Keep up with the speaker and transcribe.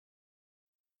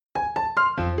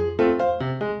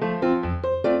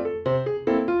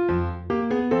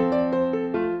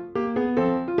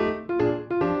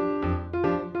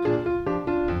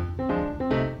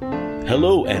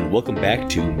Hello and welcome back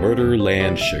to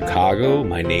Murderland Chicago.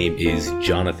 My name is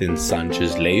Jonathan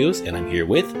Sanchez-Leos and I'm here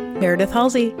with Meredith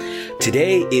Halsey.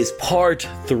 Today is part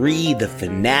 3, the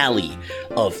finale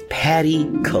of Patty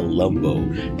Columbo,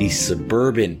 the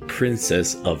suburban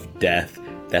princess of death.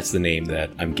 That's the name that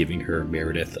I'm giving her,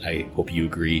 Meredith. I hope you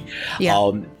agree.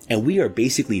 Yeah. And we are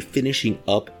basically finishing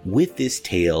up with this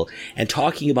tale and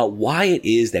talking about why it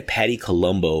is that Patty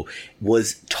Columbo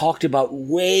was talked about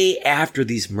way after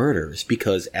these murders.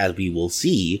 Because, as we will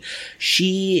see,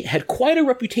 she had quite a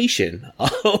reputation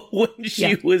when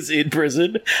she was in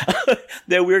prison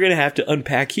that we're going to have to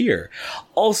unpack here.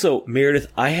 Also,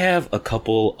 Meredith, I have a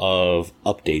couple of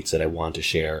updates that I want to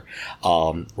share.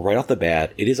 Right off the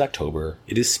bat, it is October.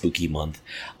 It is spooky month.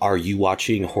 Are you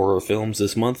watching horror films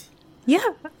this month? Yeah,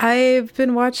 I've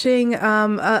been watching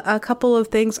a couple of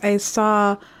things. I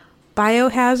saw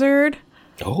Biohazard,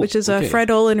 which is a Fred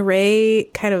Olen Ray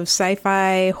kind of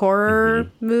sci-fi horror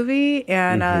movie,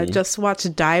 and just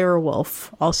watched Dire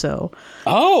Wolf also.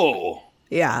 Oh!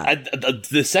 Yeah.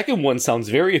 The second one sounds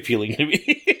very appealing to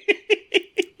me.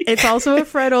 It's also a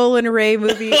Fred Olen Ray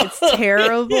movie. It's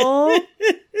terrible.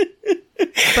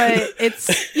 But it's,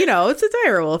 it's a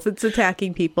dire wolf. It's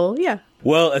attacking people. Yeah.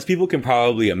 Well, as people can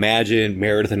probably imagine,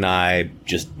 Meredith and I,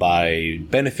 just by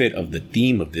benefit of the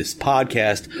theme of this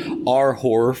podcast, are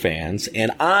horror fans.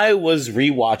 And I was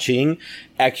rewatching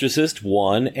Exorcist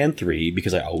 1 and 3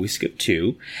 because I always skip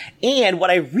 2. And what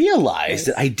I realized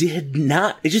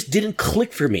that it just didn't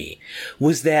click for me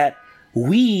was that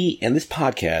we, and this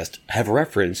podcast, have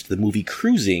referenced the movie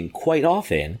Cruising quite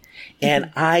often,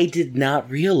 and I did not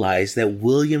realize that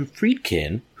William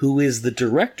Friedkin, who is the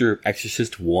director of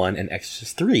Exorcist 1 and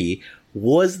Exorcist 3,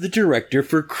 was the director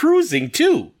for Cruising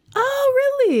too.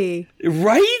 Oh, really?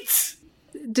 Right?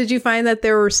 Did you find that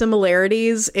there were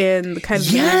similarities in the kind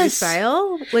of movie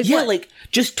style? Like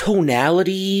just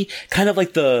tonality, kind of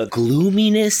like the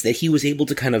gloominess that he was able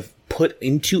to kind of put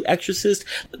into Exorcist.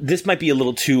 This might be a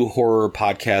little too horror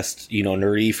podcast,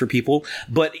 nerdy for people,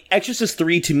 but Exorcist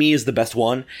 3 to me is the best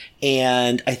one.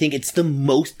 And I think it's the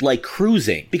most like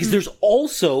Cruising because there's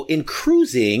also in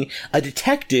Cruising a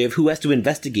detective who has to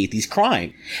investigate these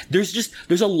crimes.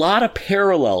 There's a lot of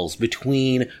parallels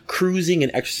between Cruising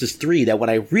and Exorcist 3 that when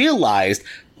I realized,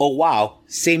 oh wow,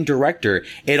 same director,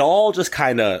 it all just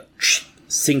kind of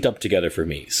synced up together for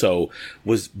me. So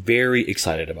was very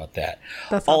excited about that.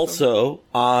 That's awesome. Also,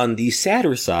 on the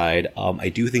sadder side, I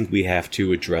do think we have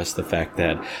to address the fact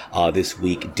that this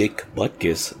week Dick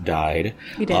Butkus died,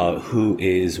 who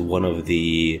is one of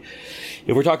the,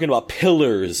 if we're talking about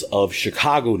pillars of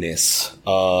Chicago-ness,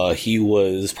 he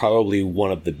was probably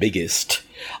one of the biggest.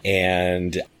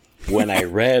 And when I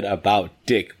read about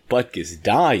Dick Butkus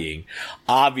dying,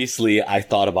 obviously I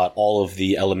thought about all of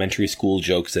the elementary school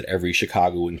jokes that every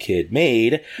Chicagoan kid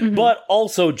made, but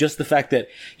also just the fact that,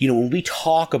 when we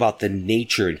talk about the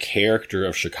nature and character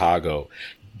of Chicago,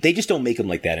 they just don't make them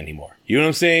like that anymore. You know what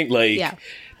I'm saying?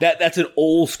 That's an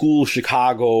old school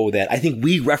Chicago that I think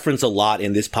we reference a lot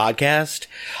in this podcast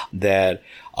that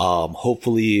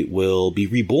hopefully will be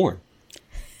reborn.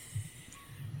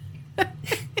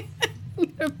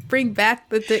 Bring back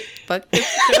the Dick Butkus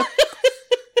joke.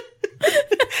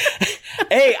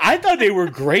 Hey, I thought they were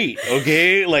great.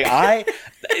 Okay, I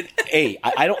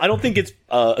don't think it's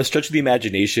a stretch of the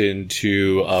imagination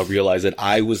to realize that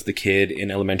I was the kid in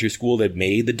elementary school that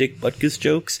made the Dick Butkus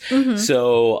jokes.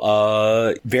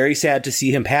 So, very sad to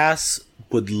see him pass.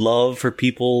 Would love for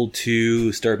people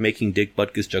to start making Dick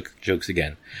Butkus jokes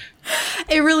again.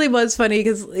 It really was funny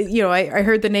because, I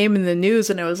heard the name in the news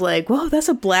and I was like, whoa, that's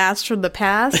a blast from the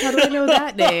past. How do I know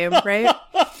that name? Right?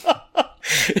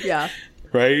 Yeah.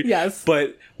 Right? Yes.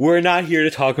 But we're not here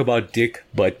to talk about Dick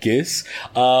Butkus.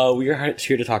 We are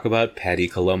here to talk about Patty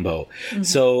Columbo.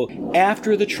 So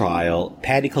after the trial,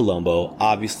 Patty Columbo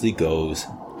obviously goes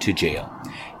to jail.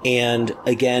 And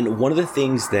again, one of the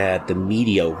things that the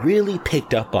media really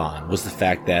picked up on was the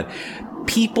fact that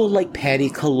people like Patty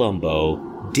Columbo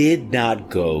did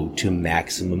not go to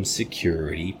maximum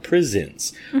security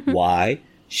prisons. Why?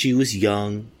 She was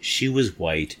young, she was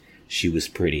white, she was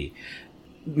pretty.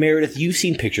 Meredith, you've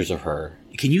seen pictures of her.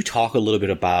 Can you talk a little bit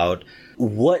about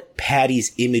what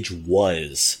Patty's image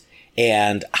was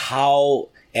and how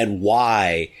and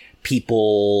why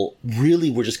people really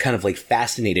were just kind of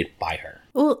fascinated by her?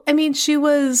 Well, I mean, she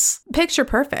was picture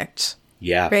perfect.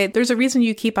 Yeah. Right. There's a reason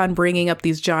you keep on bringing up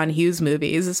these John Hughes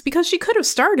movies. It's because she could have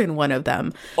starred in one of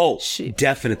them. Oh,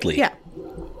 definitely. Yeah.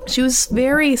 She was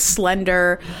very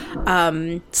slender,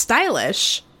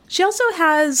 stylish. She also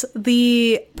has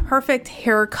the perfect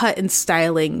haircut and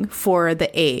styling for the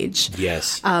age.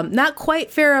 Yes. Not quite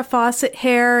Farrah Fawcett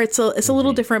hair. It's a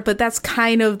little different, but that's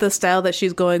kind of the style that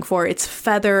she's going for. It's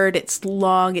feathered, it's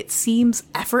long, it seems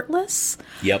effortless.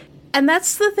 Yep. And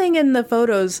that's the thing in the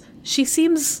photos. She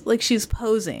seems like she's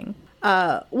posing.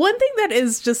 One thing that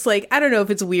is just like, I don't know if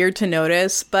it's weird to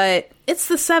notice, but it's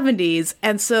the 70s.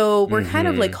 And so we're kind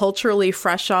of like culturally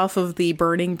fresh off of the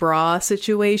burning bra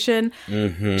situation.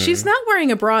 She's not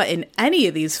wearing a bra in any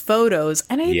of these photos.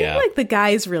 And I think like the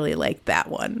guys really like that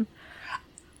one.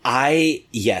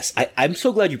 I'm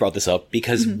so glad you brought this up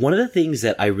because one of the things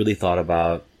that I really thought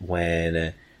about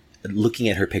when looking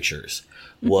at her pictures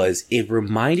was it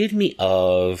reminded me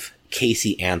of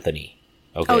Casey Anthony.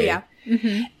 Okay. Oh, yeah.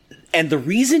 And the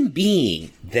reason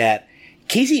being that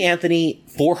Casey Anthony,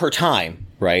 for her time,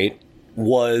 right,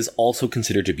 was also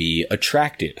considered to be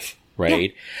attractive,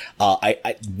 right?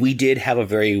 Yeah. We did have a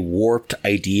very warped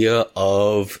idea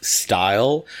of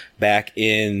style back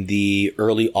in the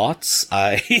early aughts.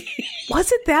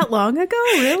 Was it that long ago,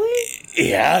 really?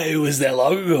 Yeah, it was that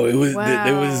long ago. It was.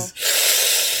 Wow.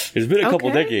 It's been a couple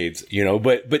decades, you know,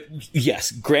 but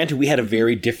yes, granted, we had a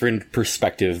very different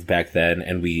perspective back then,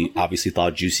 and we obviously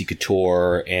thought Juicy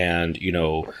Couture and, you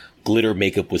know, glitter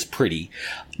makeup was pretty,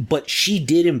 but she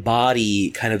did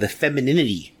embody kind of the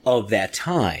femininity of that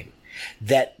time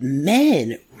that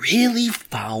men really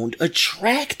found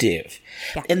attractive.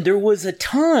 Yeah. And there was a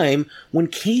time when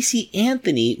Casey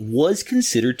Anthony was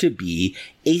considered to be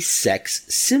a sex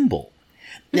symbol.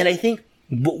 And I think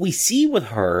what we see with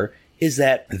her is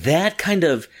that kind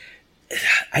of,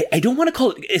 I don't want to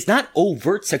call it, it's not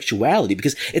overt sexuality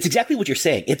because it's exactly what you're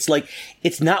saying. It's like,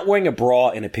 it's not wearing a bra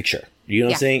in a picture. You know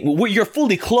what I'm saying? Where you're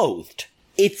fully clothed.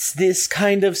 It's this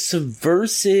kind of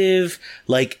subversive,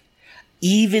 like,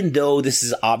 even though this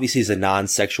is obviously is a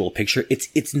non-sexual picture,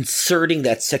 it's inserting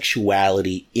that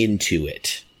sexuality into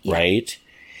it, right?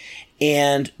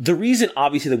 And the reason,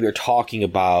 obviously, that we are talking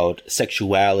about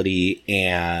sexuality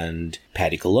and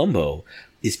Patty Columbo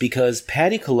is because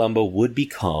Patty Columbo would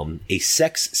become a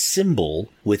sex symbol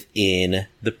within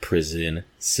the prison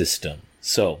system.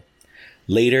 So,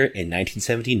 later in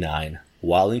 1979,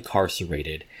 while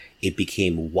incarcerated, it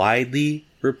became widely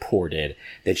reported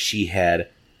that she had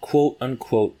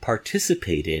quote-unquote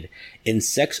participated in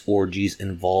sex orgies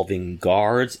involving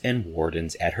guards and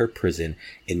wardens at her prison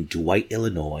in Dwight,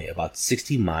 Illinois, about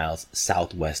 60 miles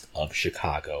southwest of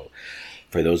Chicago.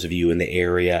 For those of you in the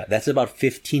area, that's about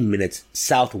 15 minutes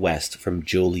southwest from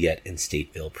Joliet and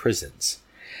Stateville prisons.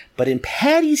 But in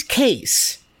Patty's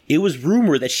case, it was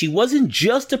rumored that she wasn't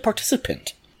just a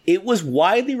participant. It was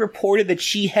widely reported that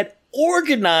she had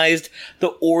organized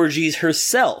the orgies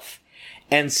herself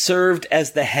and served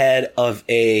as the head of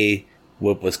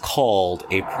what was called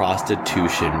a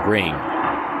prostitution ring.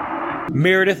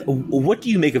 Meredith, what do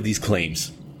you make of these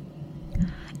claims?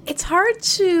 It's hard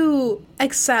to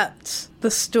accept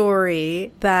the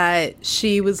story that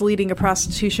she was leading a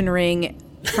prostitution ring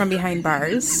from behind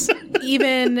bars,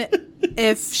 even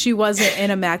if she wasn't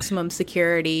in a maximum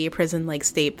security prison like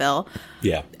Stateville.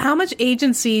 Yeah. How much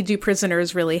agency do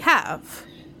prisoners really have?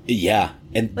 Yeah.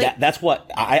 And like, that's what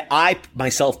I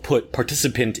myself put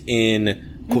participant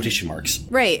in quotation marks.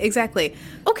 Right, exactly.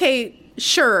 Okay,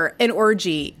 sure, an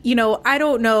orgy. You know, I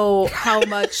don't know how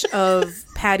much of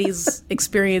Patty's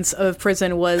experience of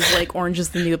prison was like Orange is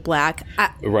the New Black.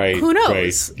 Right. Who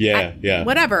knows? Right. Yeah.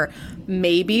 Whatever.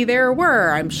 Maybe there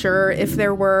were. I'm sure if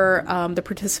there were, the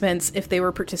participants, if they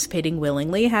were participating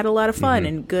willingly, had a lot of fun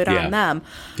and good on them.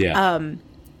 Yeah.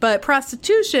 But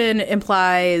prostitution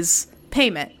implies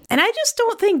payment. And I just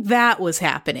don't think that was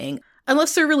happening.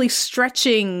 Unless they're really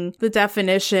stretching the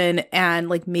definition and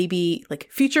like maybe like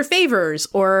future favors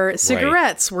or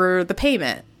cigarettes were the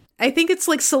payment. I think it's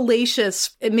like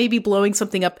salacious, it may be blowing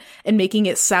something up and making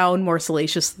it sound more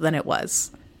salacious than it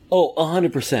was. Oh,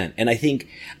 100%. And I think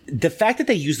the fact that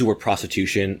they use the word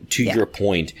prostitution, to your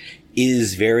point,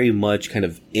 is very much kind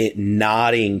of it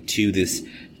nodding to this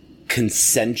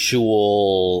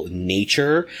consensual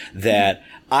nature that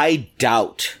I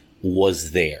doubt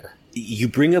was there. You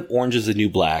bring up Orange is the New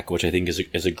Black, which I think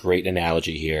is a great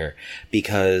analogy here,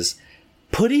 because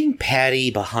putting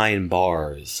Patty behind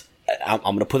bars, I'm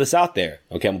going to put this out there.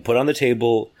 Okay, I'm going to put it on the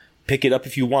table. Pick it up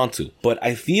if you want to. But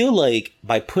I feel like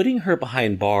by putting her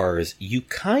behind bars, you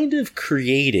kind of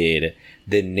created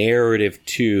the narrative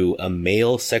to a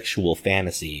male sexual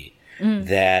fantasy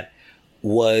that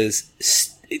was,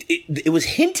 it was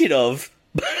hinted of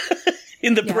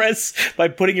in the press by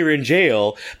putting her in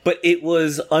jail, but it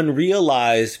was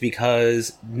unrealized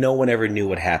because no one ever knew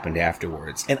what happened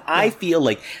afterwards. And I feel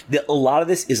like a lot of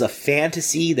this is a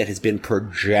fantasy that has been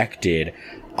projected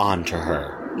onto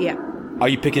her. Yeah. Are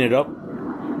you picking it up?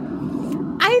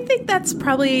 I think that's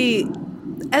probably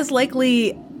as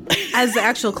likely as the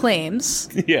actual claims.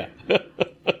 Yeah.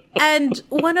 And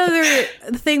one other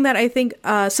thing that I think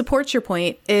supports your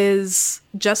point is,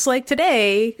 just like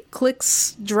today,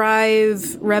 clicks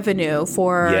drive revenue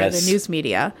for the news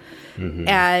media. Mm-hmm.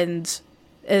 And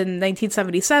in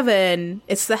 1977,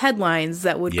 it's the headlines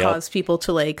that would cause people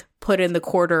to like put in the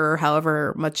quarter or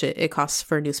however much it costs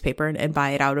for a newspaper and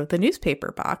buy it out of the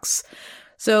newspaper box.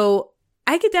 So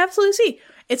I could absolutely see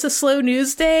it's a slow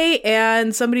news day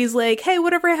and somebody's like, hey,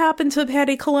 whatever happened to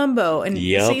Patty Columbo? And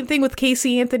same thing with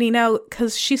Casey Anthony now,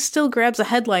 because she still grabs a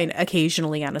headline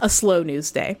occasionally on a slow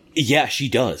news day. Yeah, she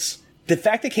does. The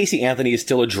fact that Casey Anthony is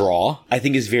still a draw, I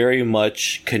think, is very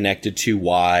much connected to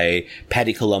why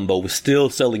Patty Columbo was still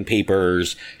selling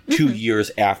papers 2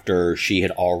 years after she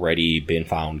had already been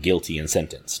found guilty and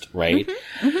sentenced, right?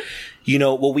 Mm-hmm. Mm-hmm. You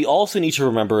know, what we also need to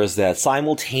remember is that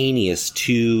simultaneous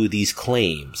to these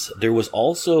claims, there was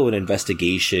also an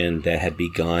investigation that had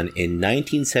begun in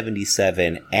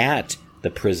 1977 at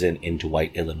the prison in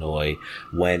Dwight, Illinois,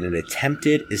 when an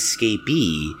attempted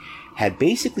escapee had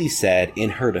basically said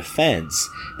in her defense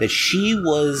that she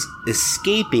was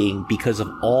escaping because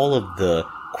of all of the,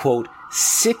 quote,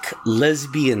 sick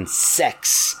lesbian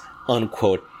sex,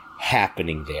 unquote,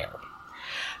 happening there.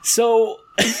 So...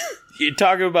 You're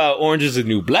talking about Orange is the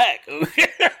New Black.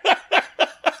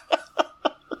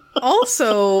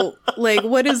 Also, like,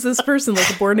 what is this person?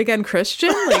 Like a born-again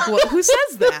Christian? Like, who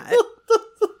says that?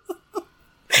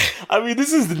 I mean,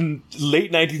 this is the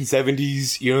late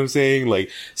 1970s, you know what I'm saying? Like,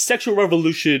 sexual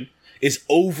revolution is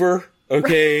over,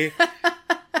 okay?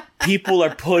 People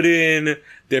are putting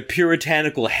their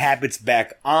puritanical habits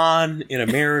back on in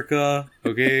America,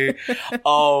 okay?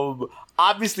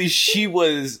 Obviously, she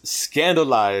was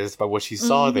scandalized by what she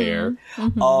saw there.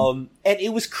 Mm-hmm. And it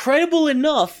was credible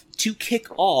enough to kick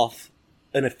off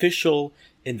an official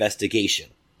investigation,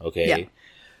 okay? Yeah.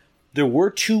 There were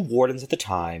two wardens at the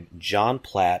time, John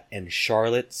Platt and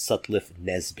Charlotte Sutcliffe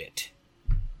Nesbitt.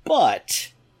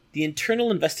 But the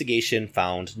internal investigation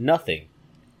found nothing,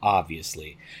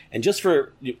 obviously. And just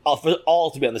for all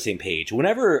to be on the same page,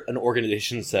 whenever an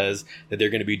organization says that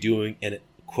they're going to be doing an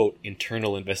quote,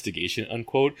 internal investigation,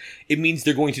 unquote, it means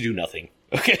they're going to do nothing.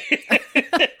 Okay?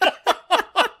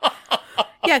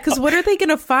 Yeah, because what are they going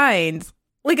to find?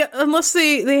 Like, unless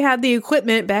they had the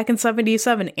equipment back in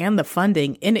 77 and the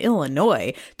funding in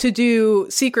Illinois to do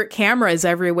secret cameras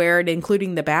everywhere, and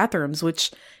including the bathrooms, which,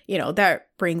 you know, that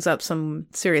brings up some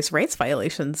serious rights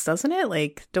violations, doesn't it?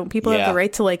 Like, don't people have the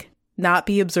right to, like, not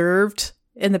be observed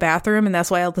in the bathroom, and that's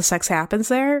why all the sex happens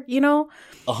there, you know?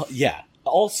 Yeah.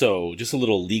 Also, just a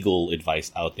little legal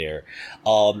advice out there.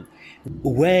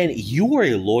 When you are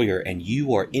a lawyer and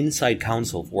you are inside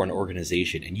counsel for an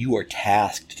organization and you are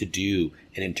tasked to do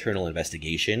an internal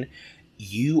investigation,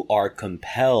 you are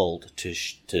compelled to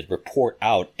report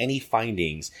out any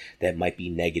findings that might be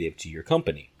negative to your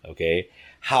company, okay?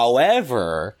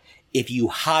 However, if you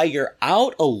hire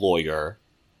out a lawyer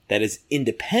that is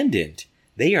independent,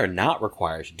 they are not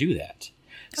required to do that.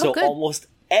 So almost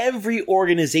every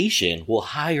organization will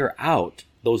hire out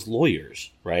those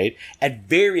lawyers, right, at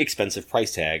very expensive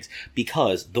price tags,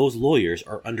 because those lawyers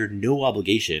are under no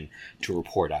obligation to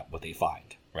report out what they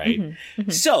find, right? Mm-hmm,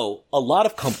 mm-hmm. So a lot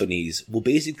of companies will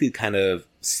basically kind of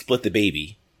split the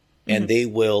baby, and they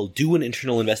will do an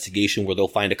internal investigation where they'll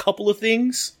find a couple of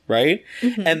things, right?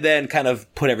 Mm-hmm. And then kind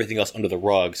of put everything else under the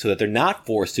rug so that they're not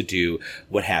forced to do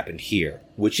what happened here,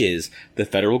 which is the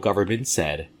federal government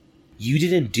said, you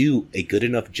didn't do a good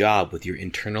enough job with your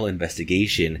internal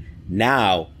investigation.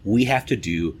 Now we have to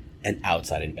do an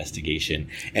outside investigation.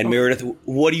 And Meredith,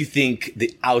 what do you think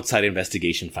the outside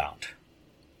investigation found?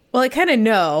 Well, I kind of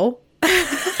know.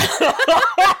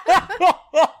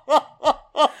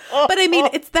 But I mean,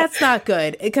 that's not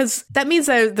good, because that means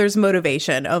that there's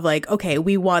motivation of like, okay,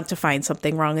 we want to find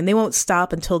something wrong, and they won't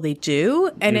stop until they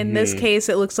do. And in this case,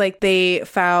 it looks like they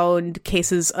found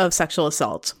cases of sexual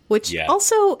assault, which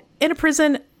also in a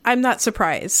prison, I'm not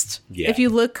surprised. Yeah. If you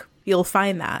look, you'll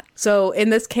find that. So in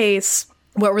this case,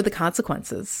 what were the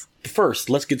consequences? First,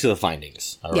 let's get to the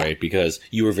findings, all right? Because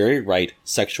you were very right,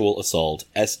 sexual assault,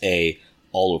 SA,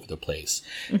 all over the place.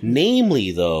 Mm-hmm.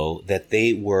 Namely, though, that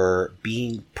they were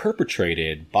being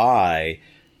perpetrated by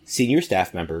senior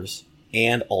staff members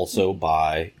and also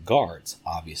by guards,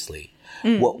 obviously.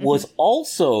 What was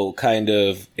also kind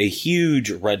of a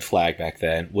huge red flag back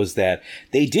then was that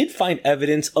they did find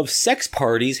evidence of sex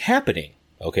parties happening.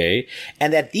 Okay.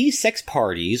 And that these sex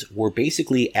parties were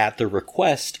basically at the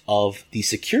request of the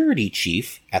security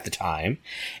chief at the time,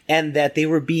 and that they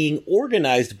were being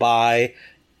organized by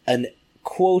an,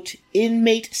 quote,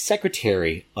 inmate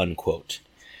secretary, unquote.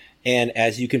 And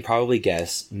as you can probably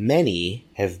guess, many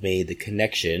have made the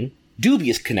connection,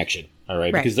 dubious connection, all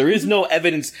right? Because there is no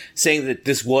evidence saying that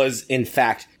this was, in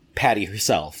fact, Patty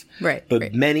herself. Right.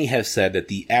 But many have said that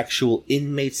the actual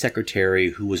inmate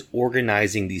secretary who was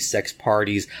organizing these sex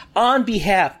parties on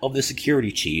behalf of the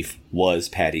security chief was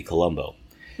Patty Columbo.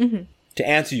 Mm-hmm. To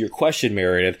answer your question,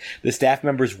 Meredith, the staff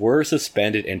members were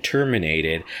suspended and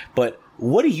terminated. But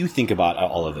what do you think about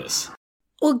all of this?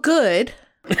 Well, good.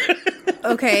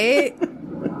 Okay.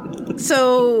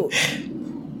 So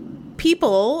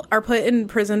people are put in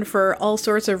prison for all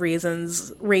sorts of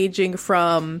reasons, ranging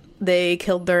from they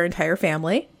killed their entire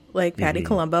family, like Patty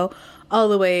Columbo, all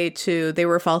the way to they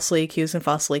were falsely accused and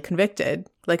falsely convicted,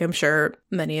 like I'm sure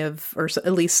many of, or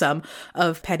at least some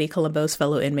of Patty Columbo's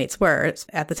fellow inmates were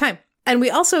at the time. And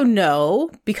we also know,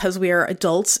 because we are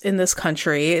adults in this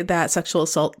country, that sexual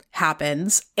assault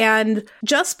happens. And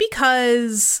just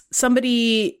because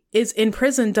somebody is in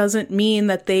prison doesn't mean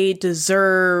that they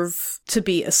deserve to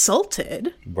be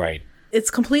assaulted. Right.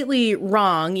 It's completely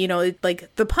wrong. You know,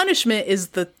 like the punishment is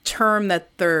the term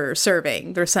that they're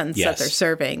serving, their sentence that they're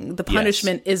serving. The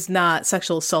punishment is not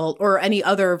sexual assault or any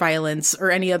other violence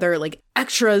or any other like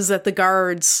extras that the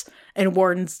guards and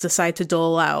wardens decide to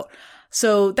dole out.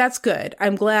 So that's good.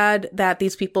 I'm glad that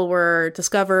these people were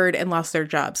discovered and lost their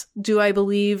jobs. Do I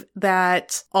believe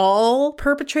that all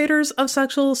perpetrators of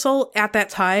sexual assault at that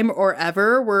time or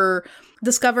ever were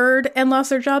discovered and lost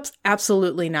their jobs?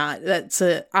 Absolutely not. That's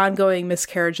an ongoing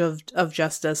miscarriage of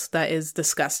justice that is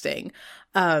disgusting.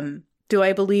 Do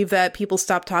I believe that people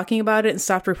stopped talking about it and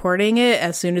stopped reporting it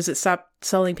as soon as it stopped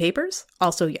selling papers?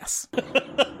 Also, yes.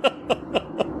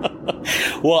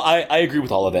 Well, I agree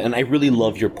with all of that. And I really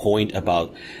love your point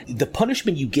about the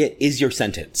punishment you get is your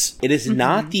sentence. It is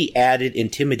not the added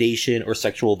intimidation or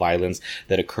sexual violence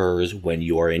that occurs when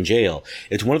you are in jail.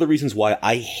 It's one of the reasons why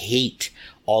I hate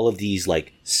all of these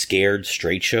like scared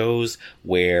straight shows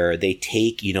where they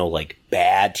take, you know, like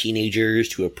bad teenagers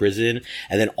to a prison,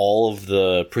 and then all of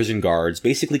the prison guards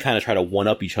basically kind of try to one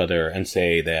up each other and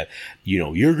say that, you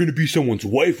know, you're going to be someone's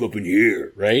wife up in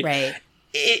here. Right. Right.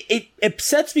 It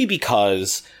upsets me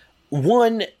because,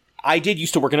 one, I did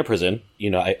used to work in a prison. You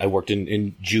know, I worked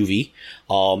in juvie.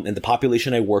 And the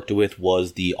population I worked with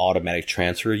was the automatic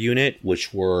transfer unit,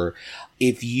 which were,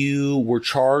 if you were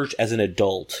charged as an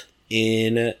adult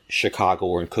in Chicago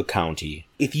or in Cook County,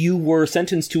 if you were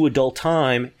sentenced to adult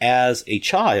time as a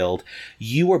child,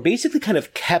 you were basically kind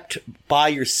of kept by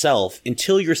yourself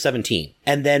until you're 17.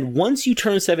 And then once you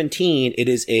turn 17, it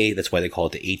is that's why they call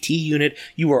it the AT unit.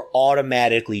 You are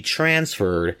automatically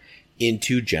transferred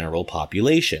into general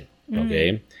population.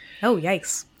 Okay. Oh,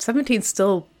 yikes. 17's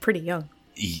still pretty young.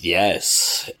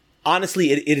 Yes.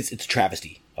 Honestly, it's a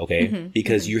travesty. Okay.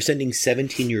 Because you're sending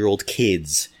 17-year-old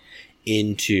kids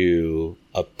into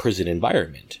a prison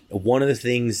environment. One of the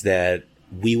things that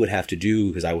we would have to do,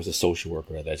 because I was a social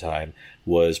worker at that time,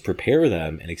 was prepare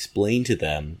them and explain to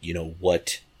them, you know,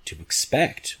 what to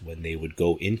expect when they would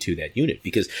go into that unit.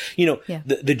 Because, you know,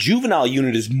 the juvenile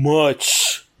unit is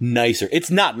much nicer. It's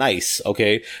not nice,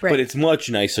 okay? Right. But it's much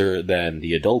nicer than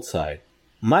the adult side.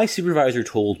 My supervisor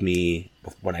told me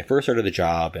when I first started the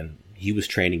job, and he was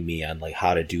training me on like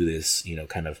how to do this, you know,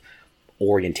 kind of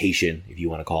orientation, if you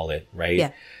want to call it, right?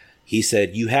 Yeah. He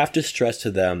said, you have to stress to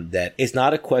them that it's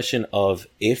not a question of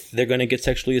if they're going to get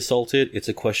sexually assaulted. It's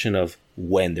a question of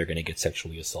when they're going to get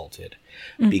sexually assaulted,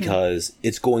 because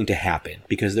it's going to happen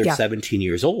because they're 17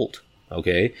 years old.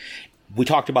 Okay. We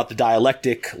talked about the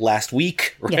dialectic last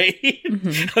week, right?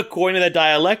 Yeah. According to that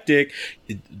dialectic,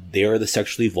 they're the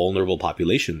sexually vulnerable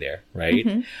population there,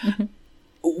 right?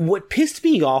 What pissed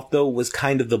me off, though, was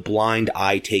kind of the blind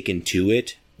eye taken to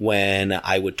it when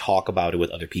I would talk about it with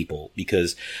other people,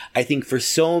 because I think for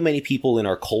so many people in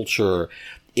our culture,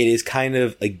 it is kind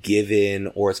of a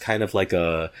given, or it's kind of like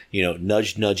a, you know,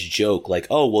 nudge, nudge joke, like,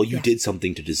 oh, well, you did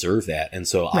something to deserve that. And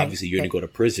so obviously you're going to go to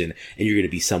prison and you're going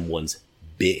to be someone's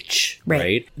bitch,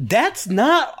 right? That's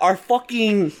not our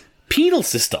fucking penal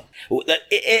system. And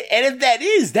if that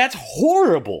is, that's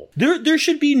horrible. There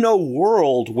should be no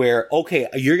world where, okay,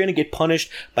 you're going to get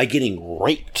punished by getting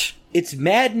raped. It's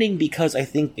maddening because I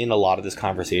think in a lot of this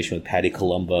conversation with Patty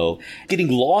Columbo, getting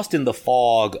lost in the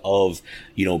fog of,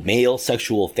 you know, male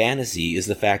sexual fantasy is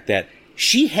the fact that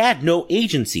she had no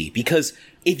agency, because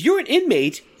if you're an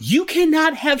inmate, you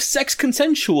cannot have sex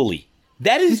consensually.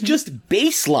 That is just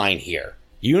baseline here.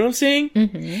 You know what I'm saying?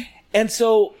 Mm-hmm. And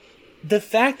so the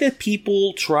fact that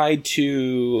people tried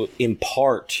to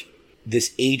impart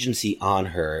this agency on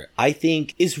her, I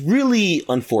think, is really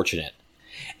unfortunate.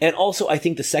 And also, I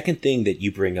think the second thing that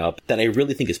you bring up that I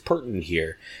really think is pertinent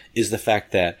here is the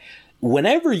fact that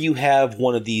whenever you have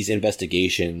one of these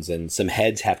investigations and some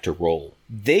heads have to roll,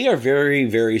 they are very,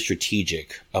 very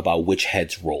strategic about which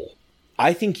heads roll.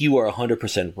 I think you are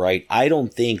 100% right. I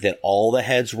don't think that all the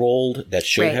heads rolled that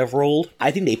should have rolled.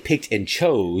 I think they picked and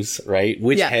chose, right,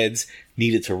 which heads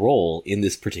needed to roll in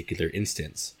this particular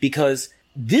instance. Because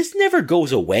this never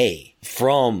goes away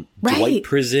from Dwight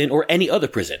prison or any other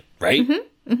prison, right?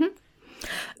 Mm-hmm. Mm-hmm.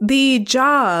 The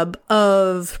job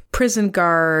of prison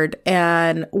guard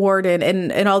and warden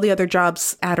and all the other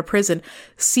jobs at a prison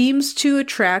seems to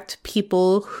attract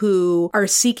people who are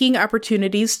seeking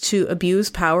opportunities to abuse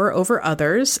power over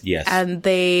others. Yes. And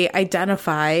they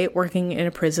identify working in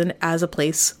a prison as a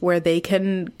place where they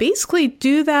can basically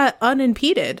do that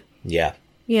unimpeded. Yeah.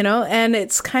 You know, and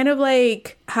it's kind of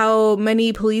like how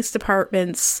many police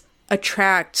departments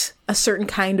attract a certain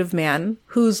kind of man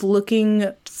who's looking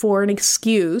for an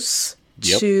excuse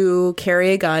to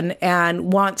carry a gun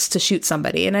and wants to shoot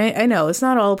somebody. And I know it's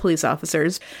not all police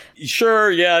officers. Sure,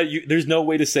 yeah, there's no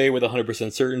way to say with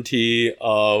 100% certainty.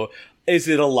 Is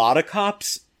it a lot of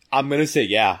cops? I'm going to say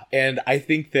yeah. And I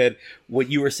think that what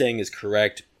you were saying is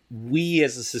correct. We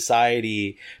as a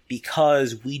society,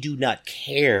 because we do not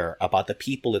care about the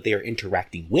people that they are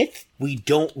interacting with, we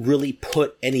don't really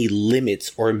put any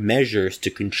limits or measures to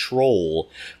control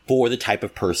for the type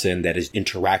of person that is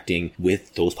interacting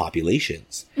with those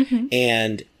populations. Mm-hmm.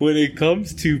 And when it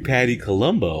comes to Patty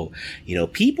Columbo, you know,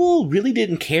 people really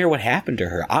didn't care what happened to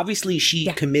her. Obviously, she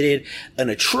committed an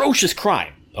atrocious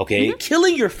crime. Okay, mm-hmm.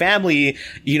 Killing your family,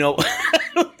 you know, I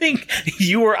don't think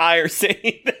you or I are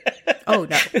saying that. Oh,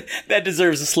 no. That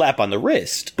deserves a slap on the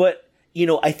wrist. But, you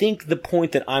know, I think the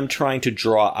point that I'm trying to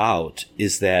draw out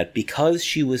is that because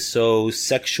she was so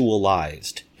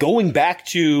sexualized, going back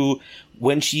to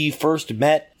when she first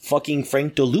met fucking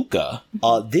Frank DeLuca,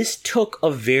 this took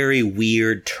a very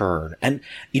weird turn. And,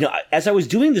 you know, as I was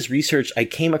doing this research, I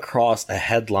came across a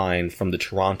headline from the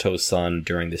Toronto Sun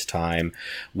during this time,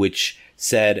 which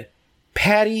said,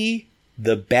 Patty,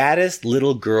 the baddest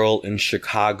little girl in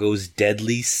Chicago's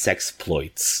deadly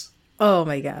sexploits. Oh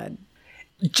my God.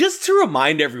 Just to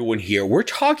remind everyone here, we're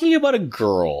talking about a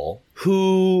girl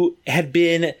who had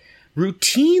been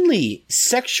routinely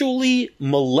sexually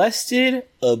molested,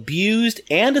 abused,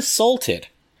 and assaulted,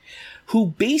 who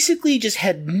basically just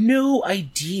had no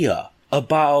idea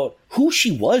about who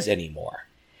she was anymore.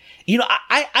 You know,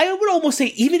 I would almost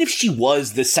say even if she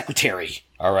was the secretary,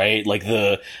 all right, like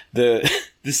the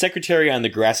secretary on the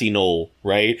grassy knoll,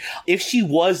 right? If she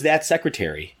was that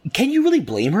secretary, can you really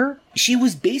blame her? She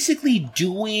was basically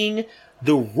doing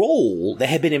the role that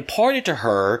had been imparted to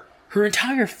her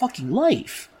entire fucking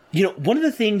life. You know, one of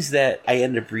the things that I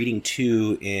ended up reading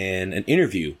too in an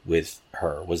interview with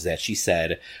her was that she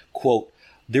said, quote,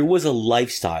 there was a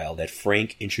lifestyle that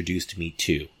Frank introduced me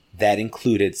to that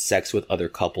included sex with other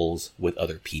couples, with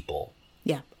other people.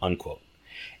 Yeah. Unquote.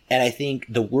 And I think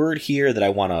the word here that I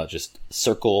want to just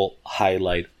circle,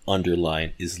 highlight,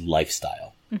 underline is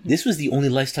lifestyle. Mm-hmm. This was the only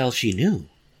lifestyle she knew.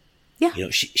 Yeah. You know,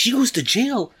 she goes to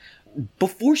jail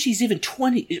before she's even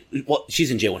 20. Well,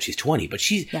 she's in jail when she's 20, but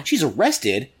she's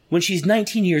arrested when she's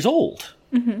 19 years old.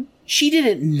 Mm-hmm. She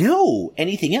didn't know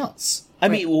anything else. I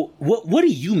mean, what do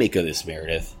you make of this,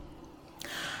 Meredith?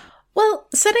 Well,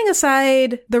 setting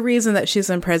aside the reason that she's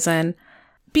in prison,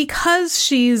 because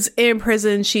she's in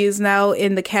prison, she is now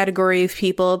in the category of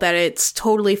people that it's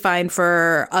totally fine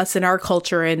for us in our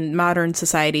culture and modern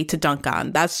society to dunk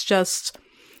on. That's just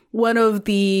one of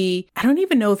the, I don't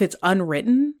even know if it's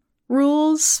unwritten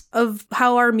rules of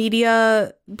how our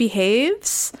media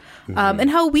behaves. And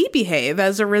how we behave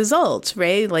as a result,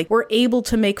 right? Like, we're able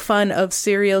to make fun of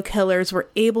serial killers. We're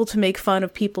able to make fun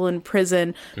of people in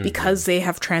prison because they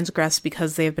have transgressed,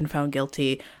 because they have been found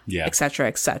guilty, et cetera,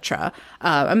 et cetera.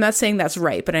 I'm not saying that's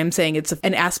right, but I'm saying it's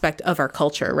an aspect of our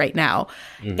culture right now.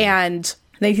 And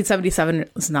 1977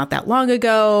 was not that long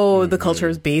ago. The culture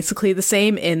is basically the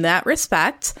same in that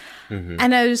respect.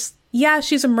 And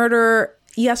she's a murderer.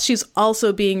 Yes, she's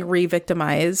also being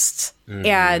re-victimized,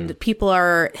 and people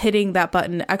are hitting that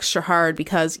button extra hard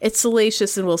because it's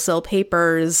salacious and will sell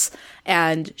papers,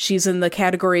 and she's in the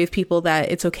category of people that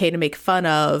it's okay to make fun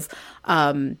of.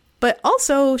 but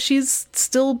also she's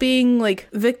still being like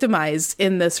victimized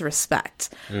in this respect.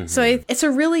 So it's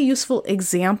a really useful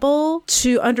example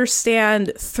to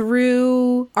understand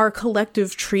through our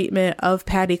collective treatment of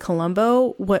Patty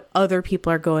Columbo what other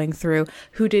people are going through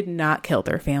who did not kill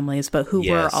their families, but who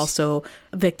were also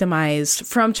victimized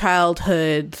from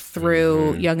childhood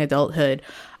through young adulthood.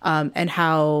 And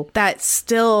how that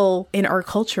still in our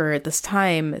culture at this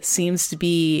time seems to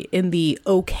be in the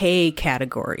okay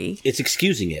category. It's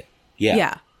excusing it.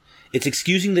 Yeah. It's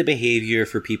excusing the behavior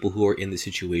for people who are in the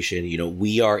situation. You know,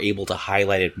 we are able to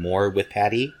highlight it more with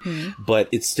Patty, but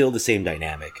it's still the same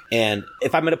dynamic. And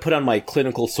if I'm going to put on my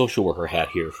clinical social worker hat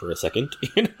here for a second,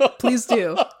 you know, please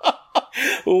do.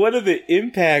 One of the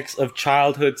impacts of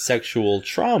childhood sexual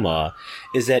trauma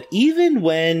is that even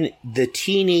when the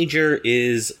teenager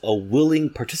is a willing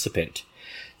participant,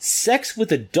 sex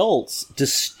with adults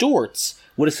distorts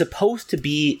what is supposed to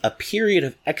be a period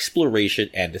of exploration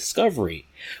and discovery,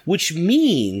 which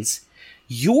means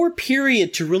your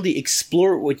period to really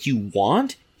explore what you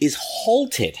want is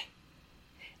halted.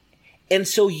 And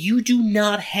so you do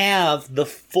not have the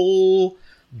full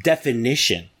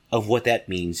definition of what that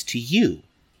means to you.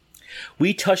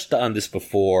 We touched on this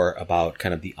before about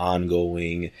kind of the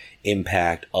ongoing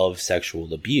impact of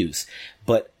sexual abuse,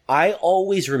 but I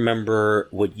always remember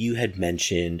what you had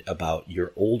mentioned about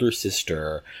your older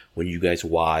sister when you guys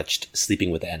watched Sleeping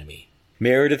with the Enemy.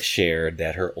 Meredith shared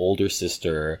that her older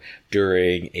sister,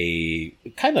 during a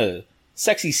kind of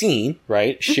sexy scene,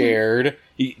 right, shared...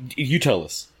 You tell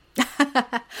us.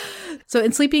 So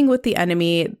in Sleeping with the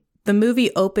Enemy, the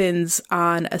movie opens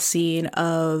on a scene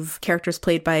of characters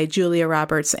played by Julia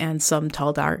Roberts and some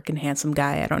tall, dark, and handsome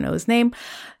guy, I don't know his name,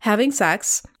 having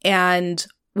sex. And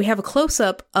we have a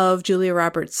close-up of Julia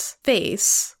Roberts'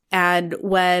 face. And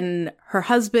when her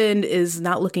husband is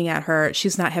not looking at her,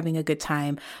 she's not having a good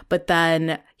time. But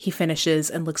then he finishes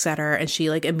and looks at her and she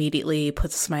like immediately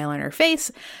puts a smile on her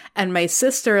face. And my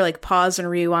sister like paused and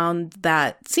rewound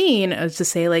that scene to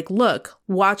say like, look,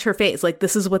 watch her face. Like,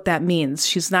 this is what that means.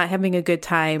 She's not having a good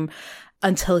time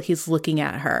until he's looking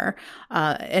at her.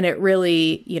 And it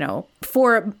really, you know,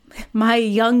 for my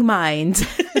young mind...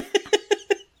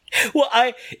 Well,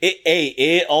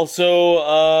 it also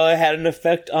had an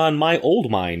effect on my old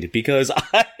mind because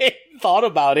I thought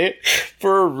about it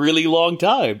for a really long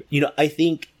time. You know, I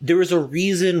think there is a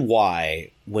reason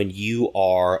why when you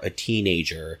are a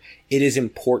teenager, it is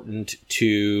important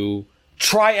to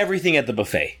try everything at the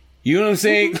buffet. You know what I'm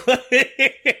saying?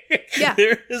 Yeah.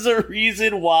 There is a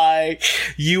reason why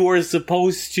you are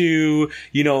supposed to,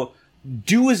 you know,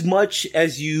 do as much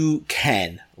as you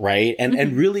can, right?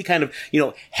 And really kind of, you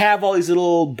know, have all these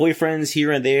little boyfriends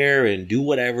here and there and do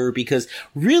whatever, because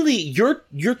really you're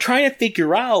trying to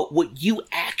figure out what you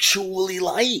actually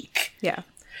like. Yeah.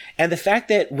 And the fact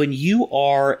that when you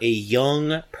are a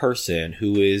young person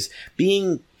who is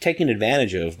being taken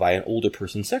advantage of by an older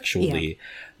person sexually,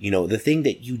 you know, the thing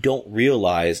that you don't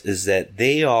realize is that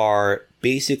they are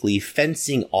basically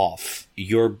fencing off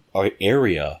your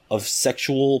area of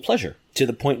sexual pleasure to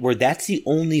the point where that's the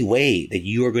only way that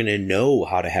you are going to know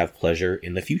how to have pleasure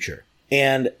in the future.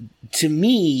 And to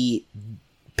me,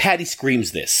 Patty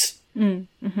screams this, you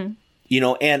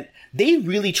know, and they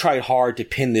really tried hard to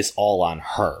pin this all on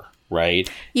her, right?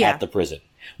 At the prison,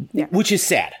 which is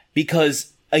sad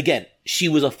because, again, she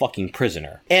was a fucking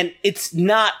prisoner. And it's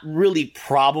not really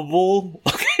probable,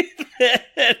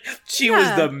 that she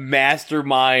was the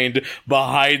mastermind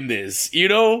behind this, you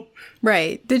know?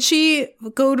 Right. Did she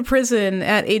go to prison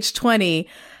at age 20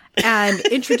 and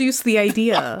introduce the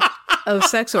idea of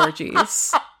sex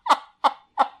orgies?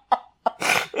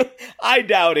 I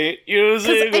doubt it. You know what I'm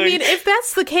saying? I mean, if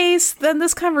that's the case, then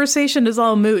this conversation is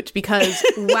all moot because,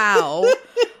 wow.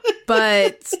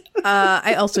 But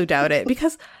I also doubt it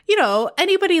because, you know,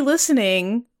 anybody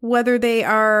listening, whether they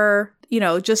are, you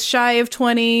know, just shy of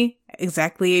 20,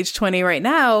 exactly age 20 right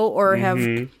now, or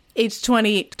have age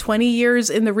 20 years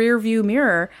in the rear view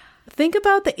mirror, think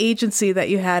about the agency that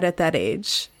you had at that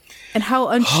age and how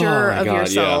unsure of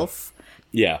yourself.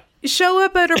 Yeah. Show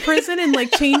up at a prison and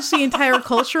like change the entire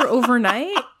culture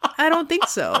overnight? I don't think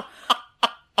so.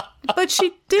 But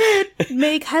she did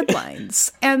make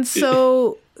headlines. And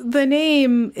so the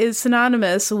name is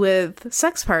synonymous with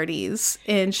sex parties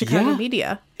in Chicago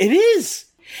media. It is.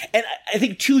 And I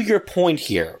think to your point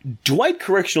here, Dwight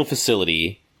Correctional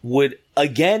Facility would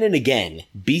again and again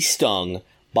be stung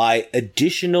by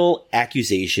additional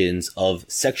accusations of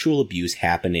sexual abuse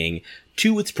happening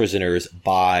to its prisoners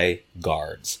by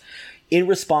guards. in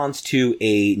response to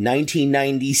a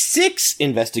 1996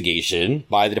 investigation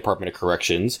by the Department of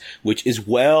Corrections, which is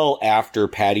well after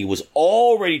Patty was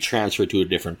already transferred to a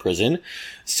different prison,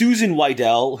 Susan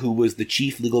Weidel, who was the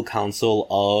chief legal counsel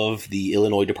of the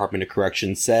Illinois Department of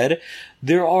Corrections, said,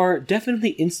 "There are definitely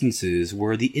instances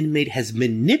where the inmate has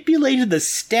manipulated the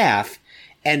staff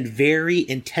and very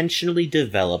intentionally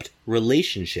developed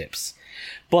relationships.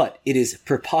 But it is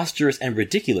preposterous and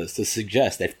ridiculous to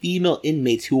suggest that female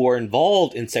inmates who are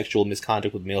involved in sexual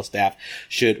misconduct with male staff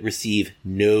should receive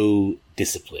no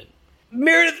discipline."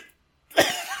 Meredith,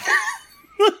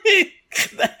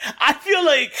 I feel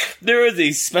like there is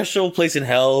a special place in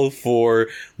hell for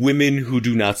women who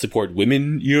do not support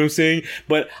women, you know what I'm saying?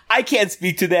 But I can't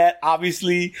speak to that,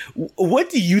 obviously. What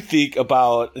do you think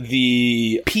about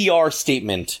the PR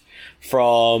statement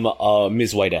from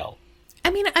Ms. Weidel? I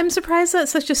mean, I'm surprised that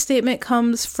such a statement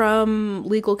comes from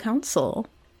legal counsel.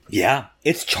 Yeah,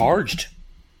 it's charged.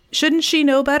 Shouldn't she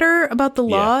know better about the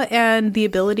law and the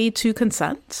ability to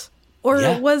consent?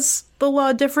 Or was the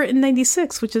law different in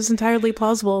 96, which is entirely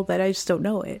plausible that I just don't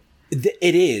know it?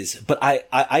 It is, but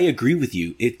I agree with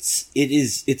you.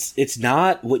 It's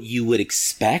not what you would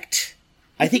expect.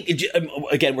 I think,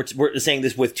 again, we're saying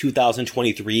this with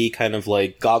 2023 kind of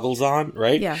like goggles on,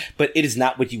 right? Yeah. But it is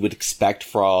not what you would expect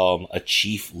from a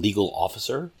chief legal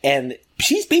officer. And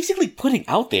she's basically putting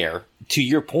out there, to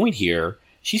your point here,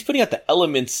 she's putting out the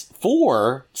elements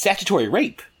for statutory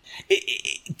rape.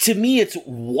 To me, it's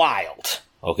wild,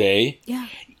 okay? Yeah.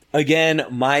 Again,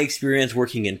 my experience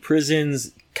working in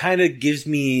prisons kind of gives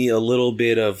me a little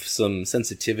bit of some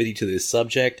sensitivity to this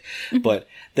subject. Mm-hmm. But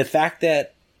the fact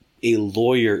that a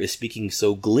lawyer is speaking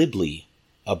so glibly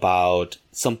about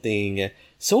something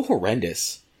so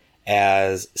horrendous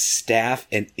as staff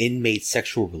and inmate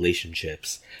sexual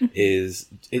relationships is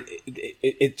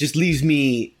it just leaves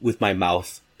me with my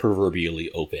mouth proverbially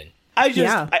open.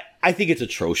 I think it's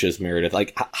atrocious, Meredith.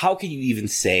 Like, how can you even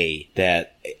say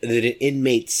that an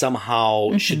inmate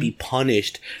somehow should be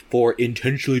punished for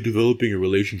intentionally developing a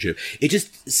relationship? It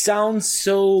just sounds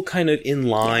so kind of in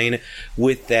line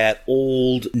with that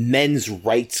old men's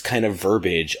rights kind of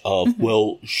verbiage of,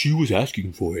 well, she was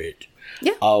asking for it.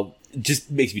 Yeah.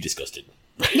 Just makes me disgusted.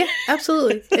 Yeah,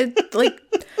 absolutely.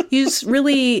 You just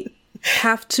really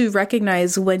have to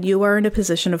recognize when you are in a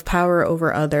position of power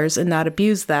over others and not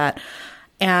abuse that.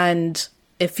 And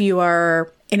if you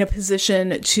are in a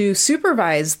position to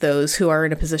supervise those who are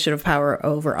in a position of power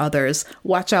over others,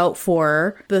 watch out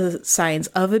for the signs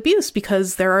of abuse,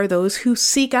 because there are those who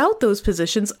seek out those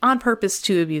positions on purpose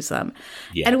to abuse them.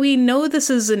 Yeah. And we know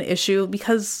this is an issue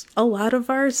because a lot of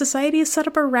our society is set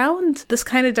up around this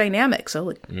kind of dynamic. So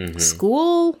like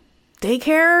school,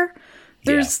 daycare,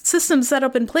 there's systems set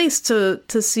up in place to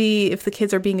see if the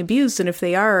kids are being abused, and if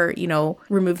they are,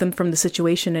 remove them from the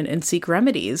situation and seek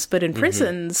remedies. But in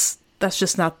prisons, that's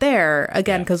just not there.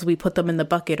 Again, because we put them in the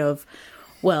bucket of,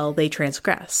 well, they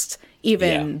transgressed.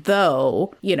 Even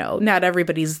though, not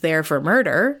everybody's there for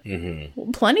murder.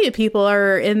 Plenty of people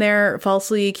are in there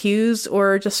falsely accused,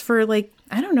 or just for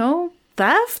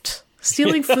theft,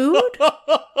 stealing food.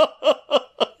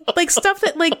 Stuff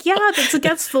that, that's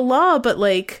against the law, but,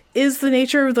 is the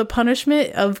nature of the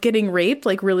punishment of getting raped,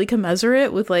 really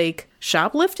commensurate with,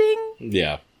 shoplifting?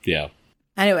 Yeah.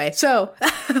 Anyway, so,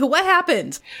 what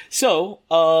happened? So,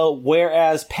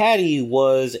 whereas Patty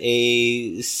was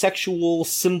a sexual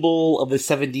symbol of the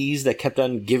 70s that kept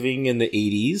on giving in the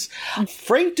 80s,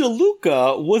 Frank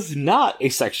DeLuca was not a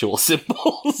sexual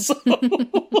symbol, so...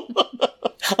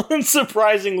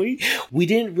 Unsurprisingly, we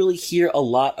didn't really hear a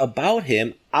lot about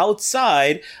him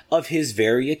outside of his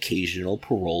very occasional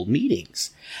parole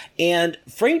meetings. And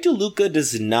Frank DeLuca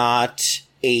does not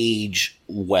age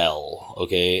well,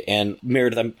 okay? And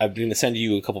Meredith, I'm going to send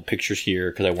you a couple pictures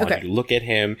here because I want you to look at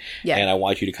him, and I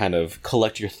want you to kind of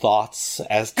collect your thoughts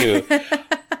as to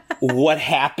what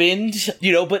happened,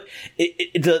 but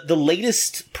the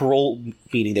latest parole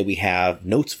meeting that we have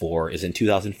notes for is in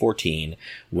 2014,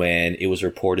 when it was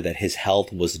reported that his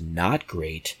health was not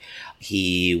great.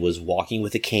 He was walking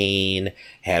with a cane,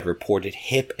 had reported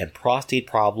hip and prostate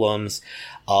problems.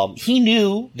 He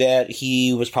knew that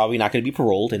he was probably not going to be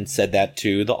paroled and said that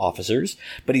to the officers,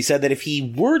 but he said that if he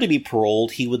were to be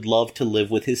paroled, he would love to live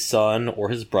with his son or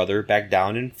his brother back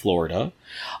down in Florida.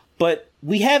 But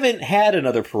we haven't had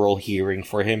another parole hearing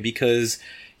for him because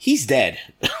he's dead.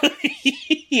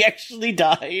 He actually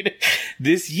died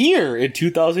this year in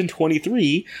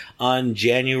 2023 on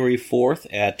January 4th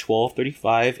at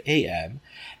 12:35 a.m.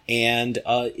 And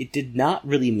it did not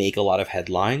really make a lot of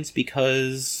headlines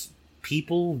because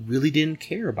people really didn't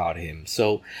care about him.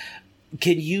 So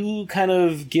can you kind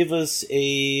of give us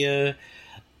an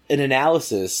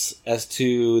analysis as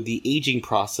to the aging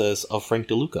process of Frank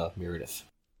DeLuca, Meredith?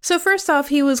 So first off,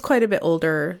 he was quite a bit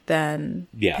older than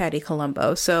Patty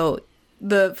Columbo. So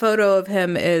the photo of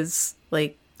him is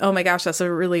like, oh my gosh, that's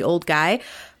a really old guy.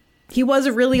 He was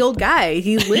a really old guy.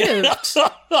 He lived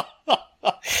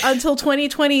until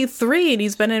 2023, and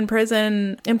he's been in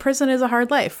prison. In prison is a hard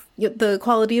life. The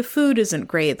quality of food isn't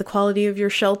great. The quality of your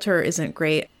shelter isn't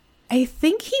great. I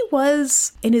think he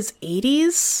was in his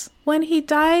 80s when he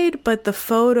died, but the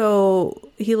photo,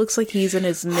 he looks like he's in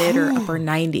his mid or upper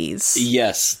 90s.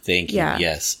 Yes, thank you. Yeah.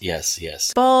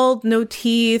 Yes. Bald, no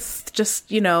teeth,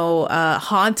 just,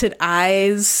 haunted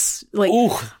eyes. Like,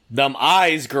 ooh, them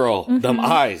eyes, girl. Mm-hmm. Them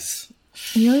eyes.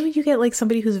 You know when you get like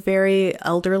somebody who's very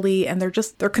elderly and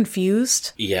they're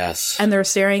confused? Yes. And they're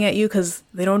staring at you because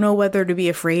they don't know whether to be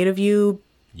afraid of you.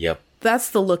 Yep. That's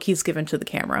the look he's given to the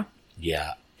camera.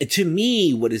 Yeah. To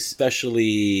me, what is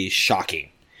especially shocking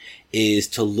is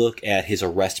to look at his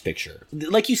arrest picture.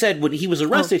 Like you said, when he was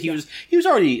arrested, he was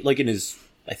already like in his,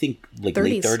 I think, like 30s.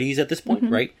 Late 30s at this point,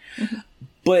 mm-hmm. right? Mm-hmm.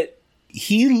 But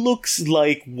he looks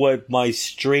like what my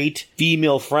straight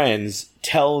female friends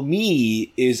tell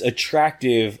me is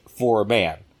attractive for a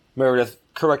man. Meredith,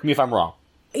 correct me if I'm wrong.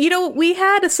 We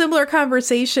had a similar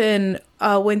conversation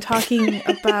when talking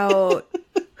about,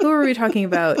 who were we talking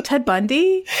about? Ted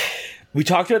Bundy? We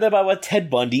talked about Ted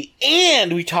Bundy,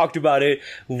 and we talked about it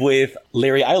with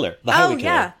Larry Eiler, the highway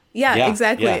killer. Yeah,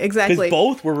 exactly. Because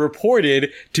both were reported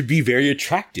to be very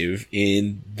attractive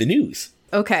in the news.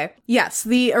 Okay. Yes,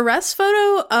 the arrest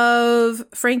photo of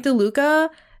Frank DeLuca,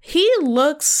 he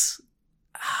looks...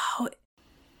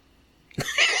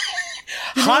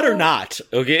 hot or not,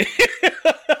 okay?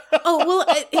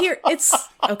 Here, it's...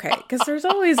 Okay, because there's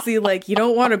always the, like, you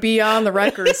don't want to be on the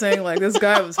record saying, like, this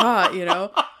guy was hot,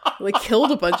 Like,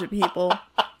 killed a bunch of people.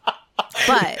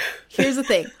 But here's the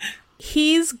thing.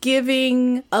 He's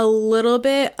giving a little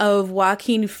bit of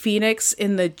Joaquin Phoenix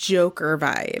in the Joker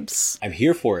vibes. I'm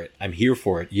here for it.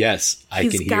 Yes, I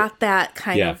can hear. He's got that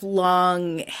kind of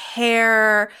long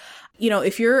hair.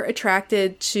 If you're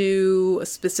attracted to a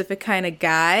specific kind of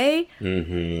guy,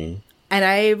 mm-hmm. and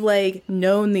I've, like,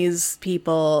 known these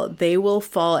people, they will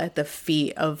fall at the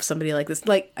feet of somebody like this.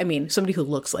 Like, I mean, somebody who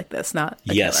looks like this, not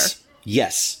a killer.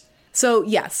 Yes. So,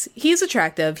 yes, he's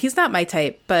attractive. He's not my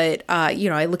type, but,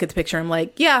 I look at the picture and I'm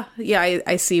like,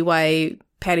 I see why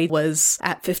Patty was,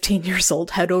 at 15 years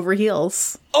old, head over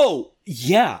heels. Oh,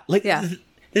 yeah. Like,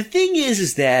 the thing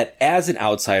is that as an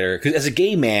outsider, because as a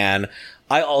gay man,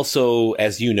 I also,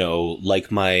 as you know,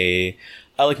 like my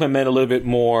men a little bit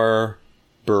more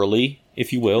burly,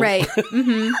 if you will. Right.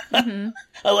 Mm-hmm. Mm-hmm.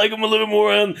 I like them a little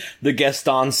more on the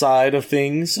Gaston side of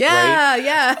things. Yeah, right?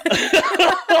 Yeah.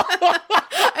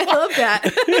 I love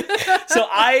that. So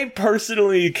I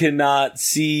personally cannot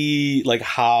see like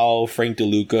how Frank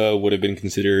DeLuca would have been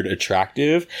considered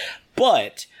attractive.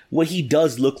 But what he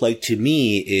does look like to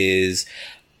me is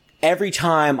every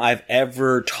time I've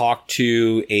ever talked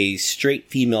to a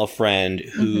straight female friend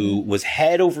who mm-hmm. was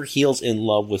head over heels in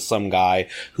love with some guy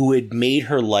who had made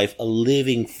her life a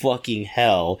living fucking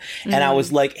hell. Mm-hmm. And I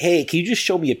was like, hey, can you just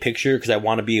show me a picture? Because I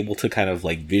want to be able to kind of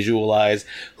like visualize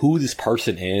who this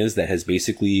person is that has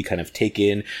basically kind of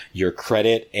taken your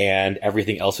credit and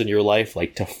everything else in your life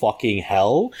like to fucking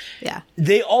hell. Yeah.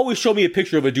 They always show me a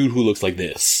picture of a dude who looks like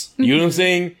this. Mm-hmm. You know what I'm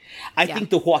saying? I think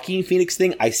the Joaquin Phoenix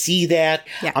thing, I see that.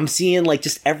 Yeah. I'm seeing like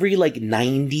just every like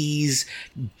 90s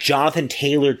Jonathan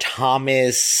Taylor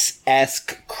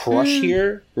Thomas-esque crush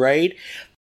here, right?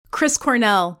 Chris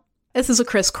Cornell. This is a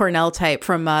Chris Cornell type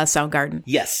from Soundgarden.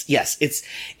 Yes.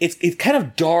 It's kind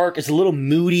of dark. It's a little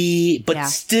moody, but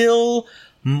still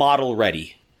model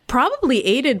ready. Probably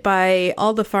aided by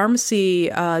all the pharmacy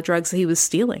drugs that he was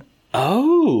stealing.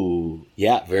 Oh,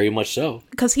 yeah, very much so.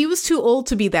 Because he was too old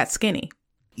to be that skinny.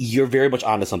 You're very much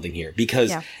onto something here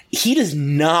because he does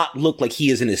not look like he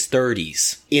is in his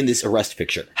 30s in this arrest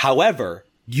picture. However,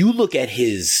 you look at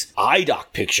his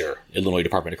IDOC picture, Illinois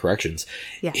Department of Corrections,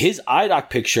 his IDOC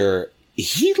picture,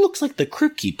 he looks like the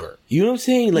Crypt Keeper. You know what I'm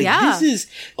saying? Like, this is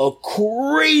a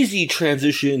crazy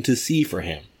transition to see for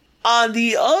him. On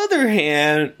the other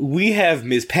hand, we have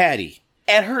Miss Patty.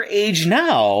 At her age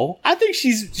now, I think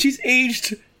she's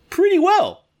aged pretty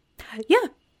well. Yeah.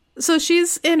 So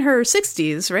she's in her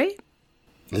 60s, right?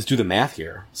 Let's do the math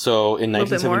here. So in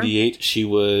 1978, she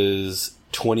was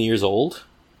 20 years old.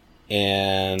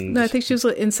 And no, I think she was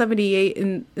in 78,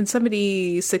 in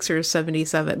 76 or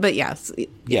 77. But yes.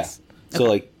 So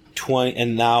like 20,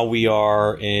 and now we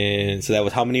are in, so that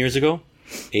was how many years ago?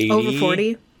 80? Over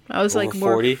 40. I was like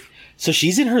more 40. So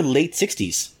she's in her late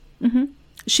 60s. Mm-hmm.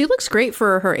 She looks great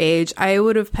for her age. I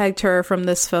would have pegged her from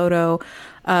this photo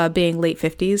being late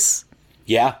 50s.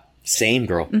 Yeah, same,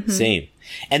 girl. Same.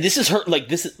 And this is her, like,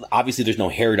 this is, obviously there's no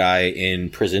hair dye in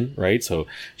prison, right? So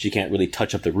she can't really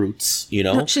touch up the roots, you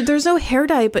know? No, there's no hair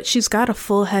dye, but she's got a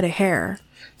full head of hair.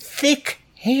 Thick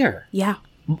hair. Yeah.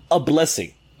 A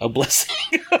blessing. A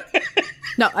blessing.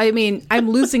 No, I mean, I'm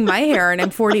losing my hair and I'm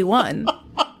 41.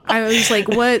 I was like,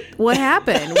 what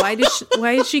happened? Why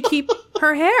did she keep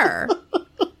her hair?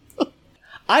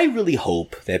 I really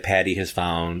hope that Patty has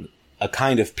found a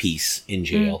kind of peace in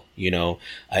jail. You know,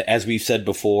 as we've said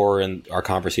before in our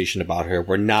conversation about her,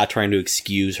 we're not trying to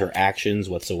excuse her actions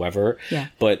whatsoever. Yeah.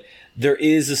 But there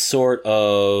is a sort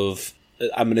of,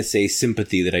 I'm going to say,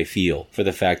 sympathy that I feel for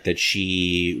the fact that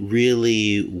she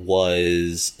really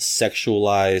was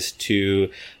sexualized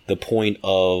to the point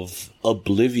of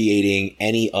obliviating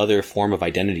any other form of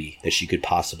identity that she could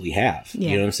possibly have. Yeah.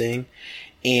 You know what I'm saying?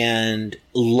 And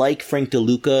like Frank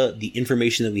DeLuca, the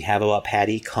information that we have about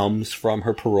Patty comes from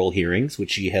her parole hearings,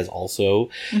 which she has also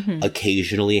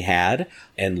occasionally had.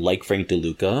 And like Frank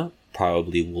DeLuca,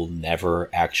 probably will never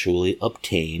actually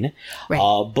obtain.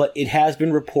 Right. But it has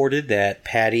been reported that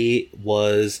Patty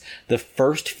was the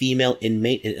first female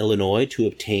inmate in Illinois to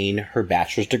obtain her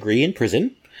bachelor's degree in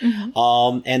prison.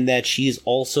 And that she's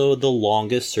also the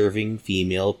longest serving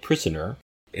female prisoner.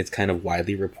 It's kind of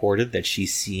widely reported that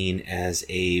she's seen as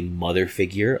a mother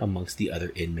figure amongst the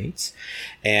other inmates,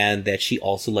 and that she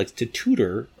also likes to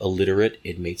tutor illiterate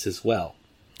inmates as well.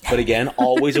 But again,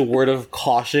 always a word of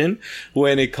caution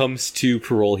when it comes to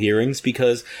parole hearings,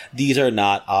 because these are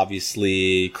not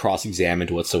obviously cross-examined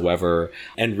whatsoever.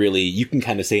 And really, you can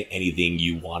kind of say anything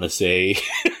you want to say.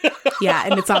 Yeah,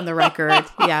 and it's on the record.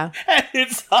 Yeah. And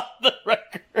it's on the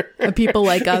record. And people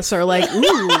like us are like,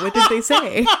 ooh, what did they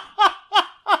say?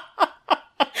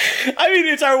 I mean,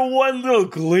 it's our one little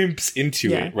glimpse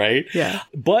into it, right? Yeah.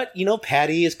 But, you know,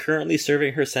 Patty is currently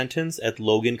serving her sentence at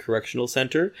Logan Correctional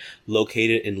Center,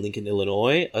 located in Lincoln,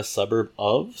 Illinois, a suburb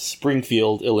of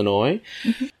Springfield, Illinois.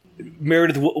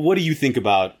 Meredith, what do you think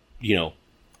about, you know,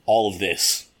 all of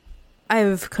this? I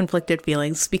have conflicted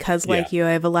feelings because, like you,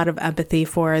 I have a lot of empathy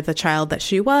for the child that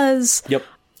she was. Yep.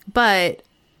 But,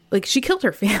 like, she killed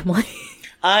her family.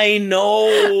 I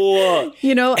know.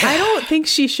 You know, I don't think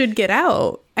she should get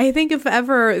out. I think if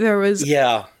ever there was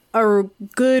a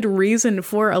good reason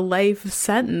for a life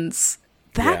sentence,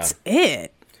 that's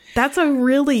it. That's a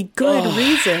really good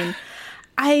reason.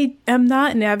 I am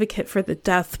not an advocate for the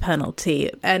death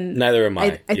penalty. And neither am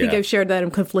I. I think I've shared that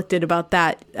I'm conflicted about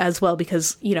that as well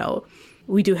because, you know,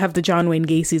 we do have the John Wayne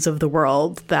Gacy's of the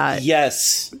world that,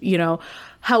 you know.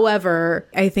 However,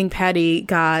 I think Patty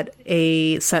got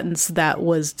a sentence that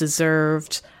was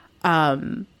deserved.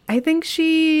 I think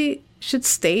she should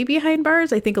stay behind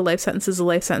bars. I think a life sentence is a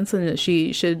life sentence and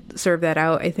she should serve that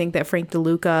out. I think that Frank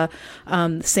DeLuca,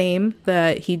 same,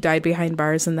 that he died behind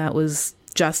bars and that was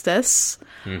justice.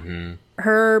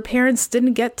 Her parents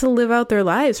didn't get to live out their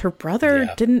lives. Her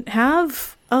brother didn't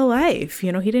have a life.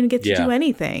 You know, he didn't get to do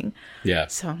anything. Yeah.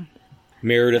 So...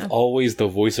 Meredith, always the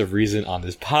voice of reason on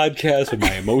this podcast when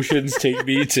my emotions take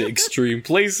me to extreme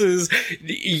places.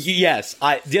 Yes,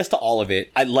 to all of it.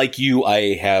 Like you,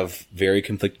 I have very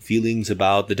conflicted feelings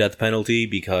about the death penalty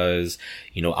because,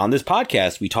 you know, on this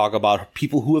podcast, we talk about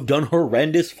people who have done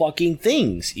horrendous fucking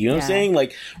things. You know what I'm saying?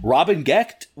 Like Robin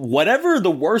Gecht, whatever the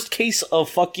worst case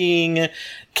of fucking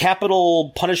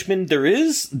capital punishment there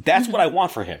is, that's what I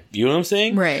want for him. You know what I'm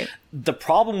saying? Right. The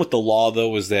problem with the law,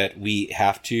 though, is that we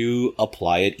have to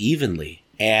apply it evenly.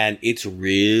 And it's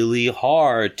really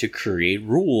hard to create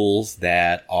rules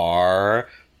that are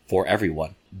for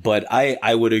everyone. But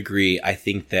I would agree. I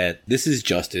think that this is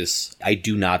justice. I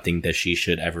do not think that she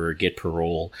should ever get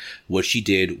parole. What she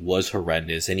did was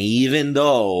horrendous. And even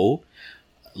though,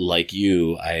 like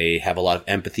you, I have a lot of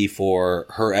empathy for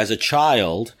her as a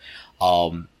child,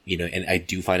 you know, and I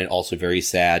do find it also very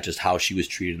sad just how she was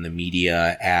treated in the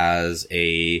media as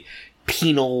a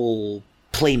penal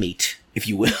playmate, if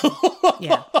you will.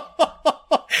 Yeah.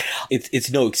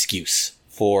 It's no excuse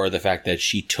for the fact that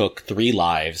she took 3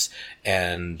 lives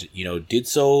and, you know, did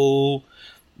so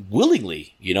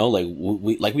willingly, you know,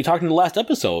 like we talked in the last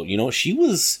episode, you know, she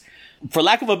was, for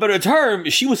lack of a better term,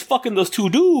 she was fucking those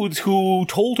 2 dudes who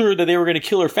told her that they were going to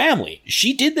kill her family.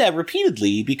 She did that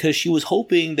repeatedly because she was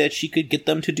hoping that she could get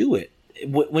them to do it.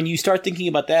 When you start thinking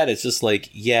about that, it's just like,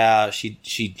 yeah, she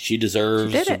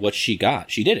deserves what she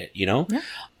got. She did it, you know? Yeah.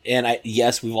 And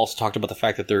yes, we've also talked about the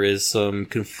fact that there is some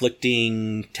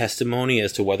conflicting testimony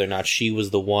as to whether or not she was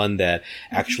the one that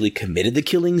actually committed the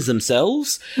killings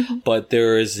themselves. But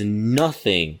there is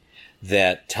nothing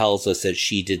that tells us that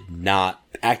she did not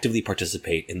actively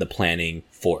participate in the planning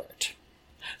for it.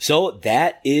 So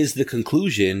that is the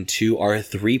conclusion to our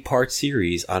 3-part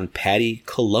series on Patty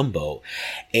Columbo,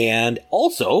 and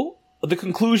also the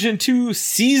conclusion to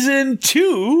season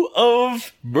 2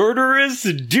 of Murderous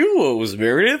Duos,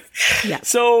 Meredith. Yeah.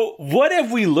 So what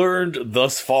have we learned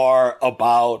thus far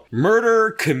about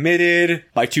murder committed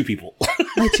by 2 people?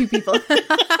 By 2 people.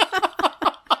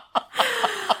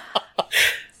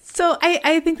 So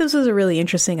I think this was a really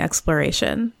interesting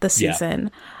exploration this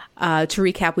season. To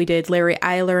recap, we did Larry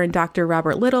Eiler and Dr.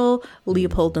 Robert Little,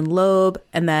 Leopold and Loeb,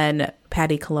 and then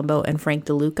Patty Columbo and Frank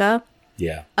DeLuca.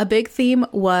 Yeah. A big theme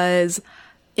was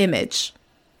image.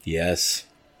 Yes.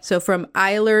 So from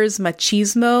Eiler's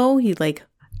machismo, he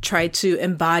tried to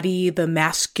embody the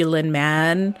masculine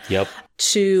man. Yep.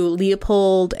 To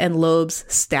Leopold and Loeb's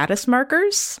status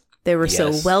markers. They were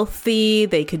so wealthy,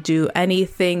 they could do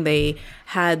anything. They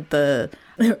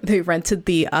rented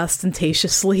the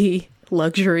ostentatiously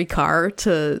luxury car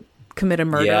to commit a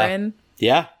murder in.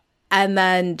 Yeah. And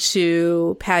then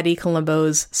to Patty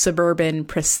Columbo's suburban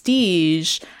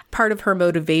prestige, part of her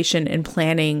motivation in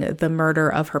planning the murder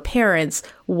of her parents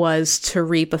was to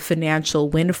reap a financial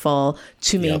windfall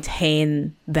to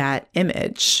maintain that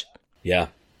image. Yeah.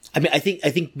 I mean, I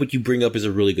think what you bring up is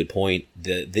a really good point.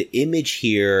 The image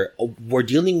here, we're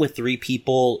dealing with 3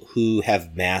 people who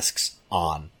have masks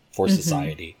on for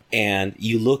society. And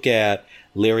you look at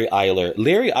Larry Eiler.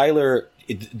 Larry Eiler,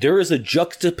 there is a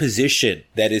juxtaposition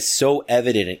that is so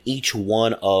evident in each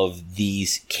one of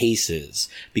these cases,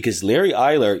 because Larry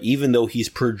Eiler, even though he's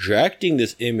projecting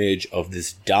this image of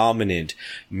this dominant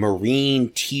Marine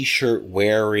t-shirt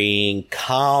wearing,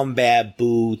 combat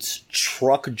boots,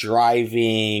 truck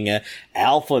driving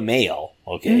alpha male,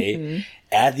 okay,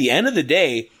 at the end of the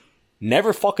day,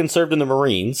 never fucking served in the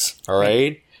Marines, all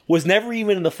right, was never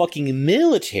even in the fucking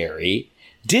military,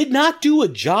 did not do a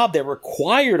job that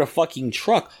required a fucking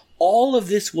truck. All of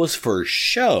this was for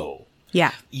show.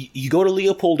 Yeah. You go to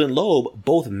Leopold and Loeb,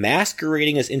 both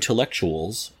masquerading as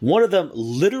intellectuals, one of them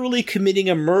literally committing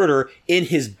a murder in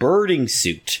his birding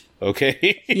suit.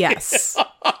 Okay? Yes.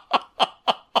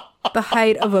 The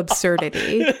height of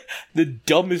absurdity. The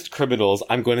dumbest criminals,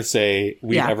 I'm going to say,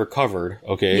 we've ever covered,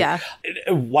 okay? Yeah.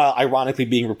 While ironically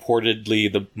being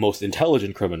reportedly the most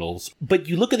intelligent criminals. But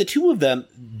you look at the 2 of them,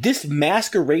 this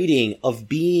masquerading of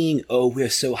being, we're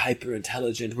so hyper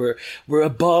intelligent, we're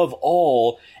above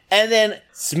all, and then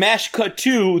smash cut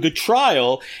to the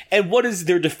trial, and what is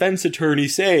their defense attorney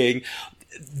saying?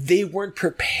 They weren't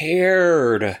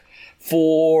prepared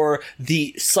for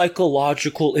the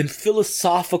psychological and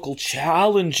philosophical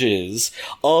challenges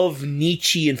of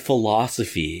Nietzschean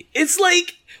philosophy. It's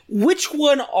like, which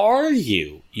one are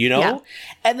you? You know? Yeah.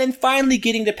 And then finally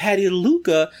getting to Patty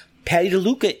DeLuca. Patty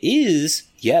DeLuca is,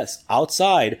 yes,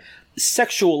 outside,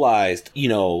 sexualized,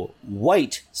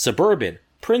 white, suburban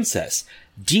princess.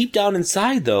 Deep down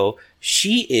inside, though,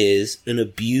 she is an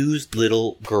abused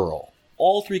little girl.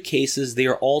 All 3 cases, they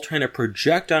are all trying to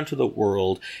project onto the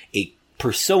world a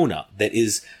persona that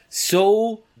is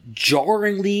so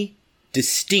jarringly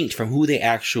distinct from who they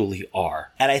actually are.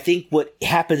 And I think what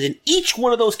happens in each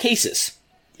one of those cases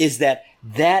is that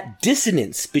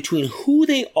dissonance between who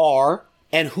they are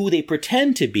and who they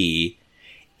pretend to be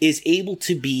is able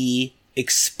to be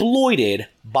exploited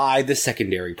by the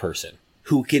secondary person,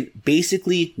 who can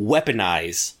basically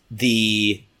weaponize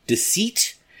the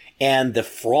deceit and the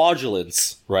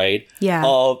fraudulence, right,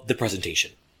 of the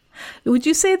presentation. Would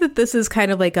you say that this is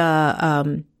kind of like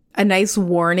a nice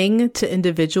warning to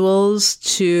individuals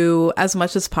to, as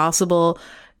much as possible,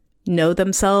 know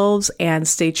themselves and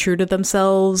stay true to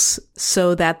themselves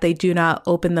so that they do not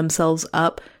open themselves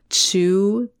up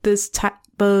to this type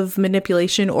of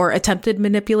manipulation or attempted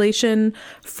manipulation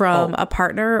from a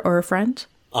partner or a friend?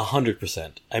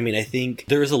 100%. I mean, I think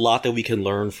there is a lot that we can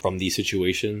learn from these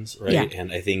situations, right? Yeah.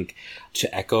 And I think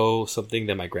to echo something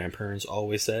that my grandparents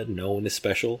always said, no one is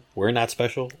special. We're not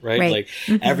special, right? Like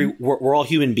we're all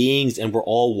human beings and we're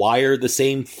all wired the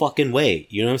same fucking way.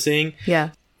 You know what I'm saying?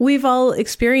 Yeah. We've all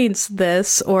experienced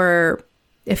this, or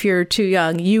if you're too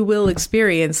young, you will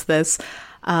experience this,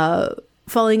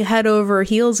 falling head over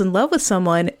heels in love with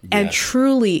someone and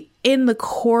truly in the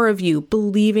core of you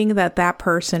believing that that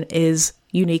person is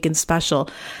unique and special.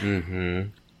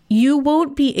 You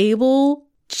won't be able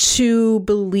to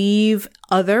believe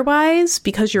otherwise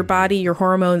because your body, your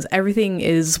hormones, everything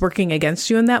is working against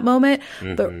you in that moment.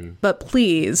 But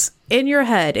please, in your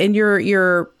head, in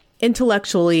your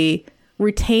intellectually,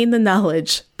 retain the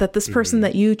knowledge that this person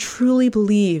that you truly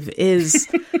believe is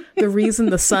the reason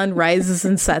the sun rises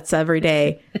and sets every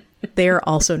day they're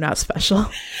also not special.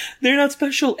 They're not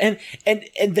special. And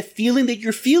the feeling that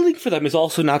you're feeling for them is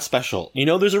also not special. You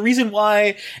know, there's a reason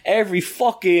why every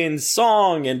fucking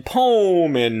song and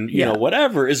poem and, you know,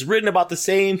 whatever is written about the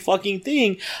same fucking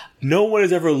thing. No one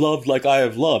has ever loved like I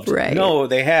have loved. Right. No,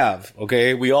 they have.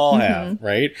 Okay. We all have.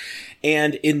 Right.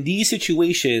 And in these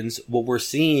situations, what we're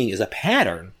seeing is a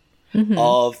pattern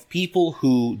of people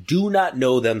who do not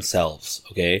know themselves.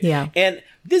 Okay. Yeah. And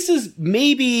this is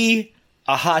maybe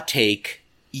a hot take.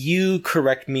 You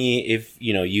correct me if,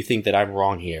 you know, you think that I'm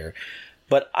wrong here.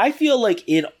 But I feel like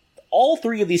in all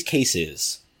three of these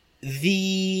cases,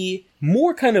 the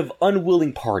more kind of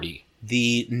unwilling party,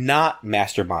 the not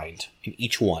mastermind in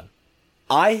each one,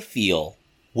 I feel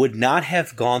would not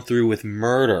have gone through with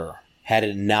murder had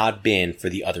it not been for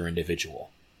the other individual.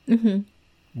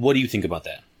 What do you think about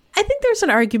that? I think there's an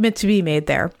argument to be made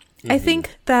there. I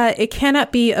think that it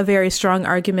cannot be a very strong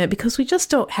argument because we just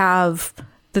don't have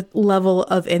the level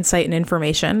of insight and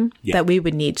information that we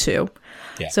would need to.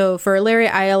 Yeah. So for Larry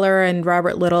Eiler and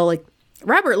Robert Little, like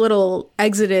Robert Little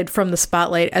exited from the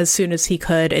spotlight as soon as he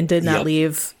could and did not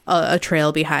leave a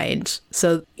trail behind.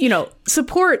 So, you know,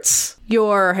 supports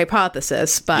your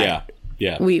hypothesis, but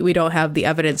we don't have the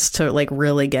evidence to like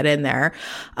really get in there.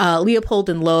 Leopold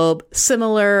and Loeb,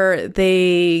 similar.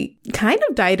 They kind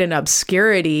of died in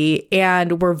obscurity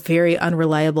and were very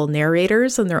unreliable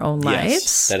narrators in their own lives.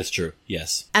 Yes, that is true.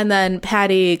 Yes. And then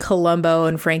Patty Columbo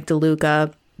and Frank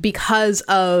DeLuca, because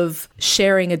of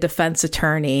sharing a defense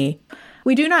attorney,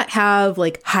 we do not have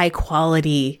like high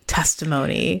quality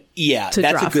testimony. Yeah, to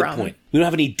that's draw a good from. point. We don't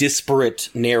have any disparate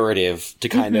narrative to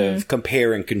kind of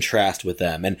compare and contrast with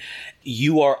them. And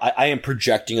I am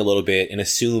projecting a little bit and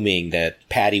assuming that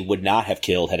Patty would not have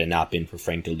killed had it not been for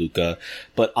Frank DeLuca.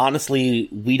 But honestly,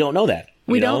 we don't know that.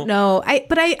 We don't know.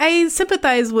 But I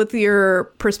sympathize with your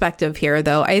perspective here,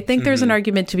 though. I think there's an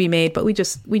argument to be made, but we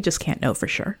just can't know for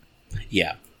sure.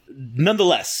 Yeah.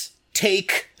 Nonetheless,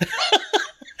 take...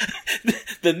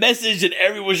 The message that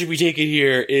everyone should be taking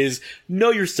here is know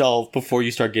yourself before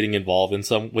you start getting involved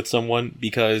with someone,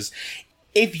 because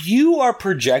if you are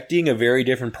projecting a very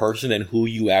different person than who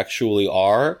you actually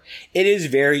are, it is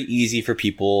very easy for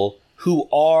people who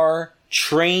are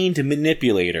trained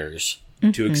manipulators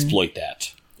to exploit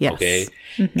that. Yes. Okay.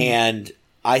 And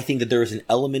I think that there is an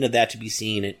element of that to be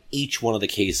seen in each one of the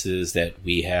cases that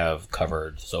we have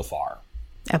covered so far.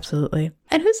 Absolutely.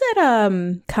 And who's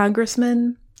that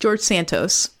congressman? George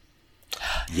Santos.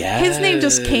 Yes. His name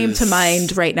just came to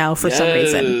mind right now for some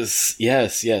reason.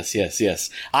 Yes.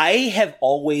 I have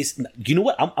always, you know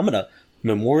what? I'm going to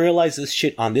memorialize this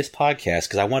shit on this podcast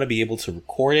because I want to be able to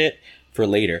record it for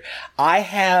later. I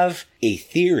have a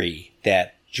theory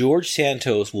that George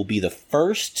Santos will be the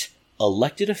first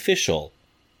elected official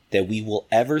that we will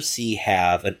ever see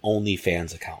have an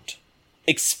OnlyFans account.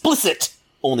 Explicit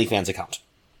OnlyFans account.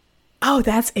 Oh,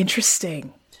 that's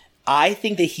interesting. I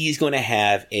think that he's going to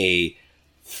have a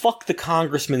fuck the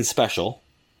congressman special,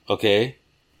 okay?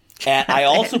 And I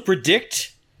also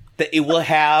predict that it will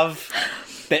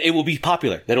be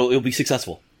popular, that it'll be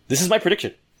successful. This is my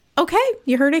prediction. Okay,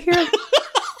 you heard it here.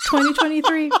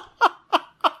 2023.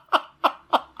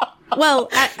 Well,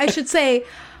 I should say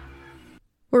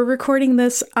we're recording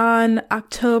this on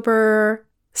October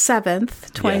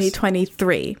 7th,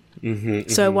 2023.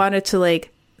 Yes. So I wanted to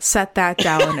set that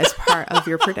down as part of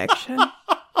your prediction.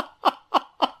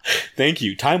 Thank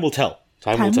you. Time will tell.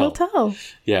 Time will tell.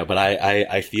 Yeah, but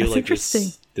I feel that's like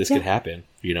this could happen,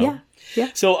 you know? Yeah.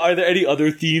 So are there any other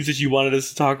themes that you wanted us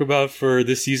to talk about for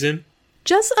this season?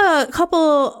 Just a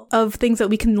couple of things that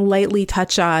we can lightly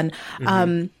touch on.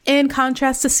 In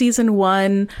contrast to season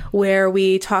 1, where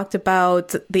we talked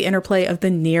about the interplay of the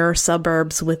near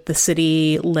suburbs with the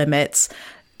city limits,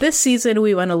 this season,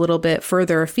 we went a little bit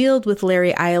further afield with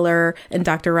Larry Eiler and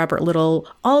Dr. Robert Little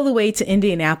all the way to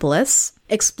Indianapolis,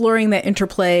 exploring the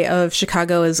interplay of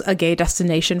Chicago as a gay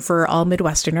destination for all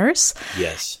Midwesterners.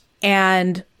 Yes.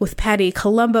 And with Patty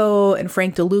Columbo and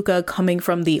Frank DeLuca coming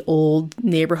from the old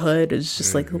neighborhood, it's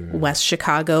just like West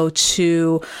Chicago,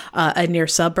 to a near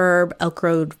suburb, Elk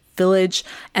Grove Village,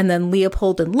 and then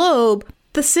Leopold and Loeb,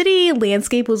 the city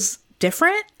landscape was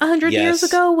different 100 years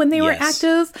ago when they were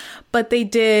active, but they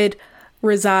did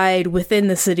reside within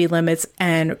the city limits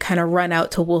and kind of run out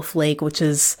to Wolf Lake, which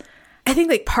is, I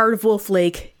think part of Wolf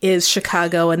Lake is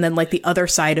Chicago, and then the other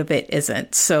side of it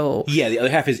isn't. So yeah, the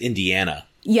other half is Indiana.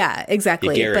 Yeah,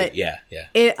 exactly. But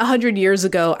 100 years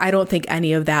ago, I don't think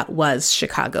any of that was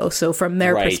Chicago. So from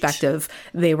their perspective,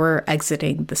 they were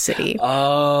exiting the city.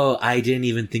 Oh, I didn't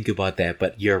even think about that,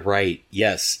 but you're right.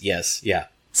 Yes, yeah.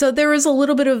 So there was a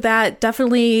little bit of that.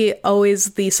 Definitely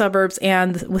always the suburbs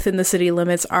and within the city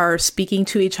limits are speaking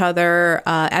to each other.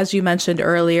 As you mentioned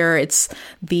earlier, it's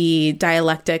the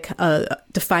dialectic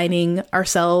defining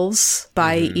ourselves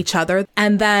by each other.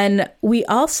 And then we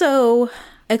also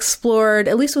explored,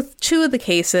 at least with two of the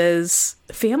cases,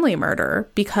 family murder,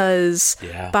 because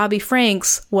Bobby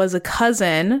Franks was a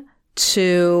cousin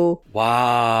to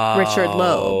Richard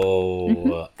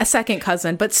Loeb. A second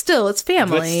cousin, but still, it's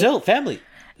family. But still, family.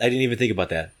 I didn't even think about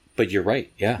that, but you're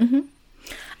right. Yeah.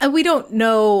 And we don't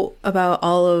know about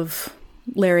all of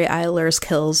Larry Eiler's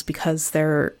kills because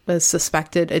there was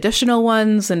suspected additional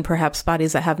ones and perhaps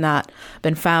bodies that have not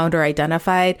been found or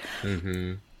identified.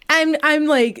 I'm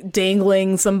like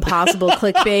dangling some possible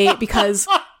clickbait because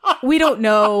we don't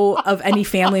know of any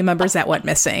family members that went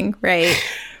missing, right?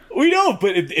 We don't,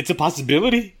 but it's a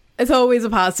possibility. It's always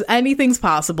anything's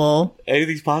possible.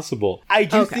 Anything's possible. I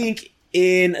do think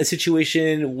in a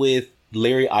situation with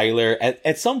Larry Eiler,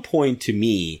 at some point to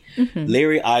me,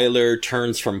 Larry Eiler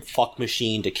turns from fuck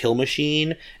machine to kill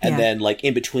machine, and then like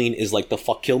in between is like the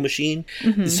fuck kill machine.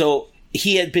 So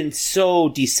he had been so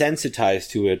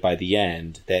desensitized to it by the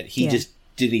end that he just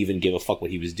didn't even give a fuck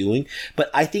what he was doing. But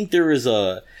I think there is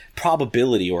a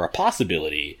probability or a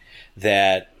possibility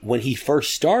that when he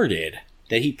first started,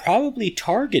 that he probably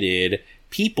targeted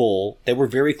people that were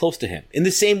very close to him in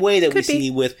the same way that we see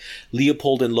with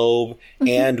Leopold and Loeb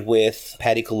and with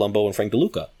Patty Columbo and Frank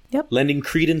DeLuca. Lending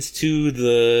credence to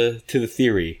the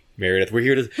theory, Meredith. We're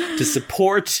here to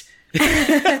support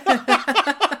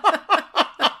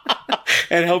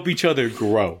and help each other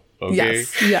grow. Okay.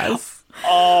 Yes.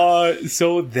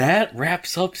 So that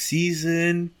wraps up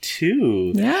season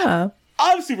 2. Yeah.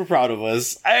 I'm super proud of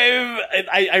us.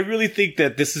 I really think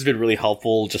that this has been really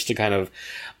helpful just to kind of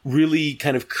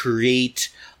create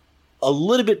a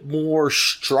little bit more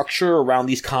structure around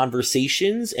these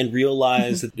conversations and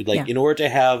realize that in order to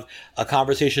have a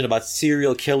conversation about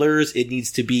serial killers, it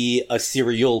needs to be a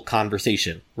serial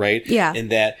conversation, right? Yeah.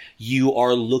 And that you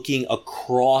are looking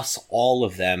across all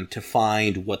of them to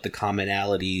find what the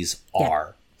commonalities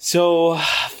are. So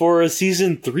for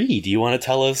season 3, do you want to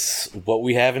tell us what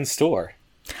we have in store?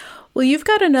 Well, you've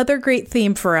got another great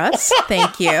theme for us.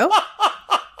 Thank you.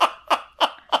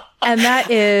 And that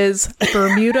is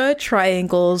Bermuda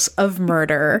Triangles of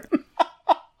Murder.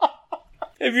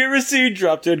 Have you ever seen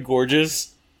Drop Dead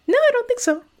Gorgeous? No, I don't think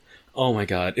so. Oh my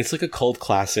god, it's like a cult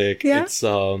classic. Yeah. It's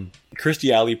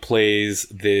Kirstie Alley plays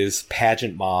this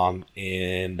pageant mom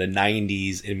in the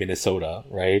 90s in Minnesota,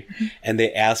 right? And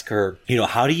they ask her,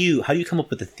 how do you come up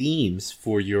with the themes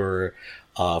for your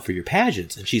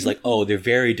pageants? And she's like, oh, they're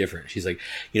very different. She's like,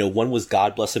 one was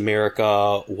God Bless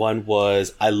America, one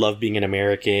was I love being an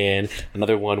American,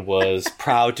 another one was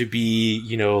proud to be,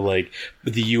 like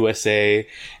the USA.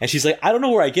 And she's like, I don't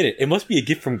know where I get it. It must be a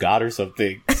gift from God or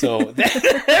something. So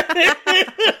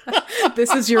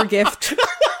this is your gift.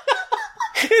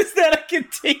 Is that I can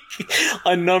take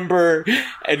a number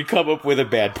and come up with a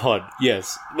bad pun.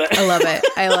 Yes.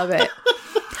 I love it.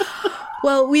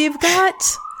 Well, we've got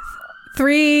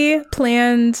 3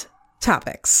 planned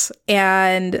topics,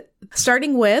 and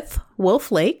starting with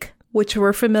Wolf Lake, which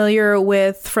we're familiar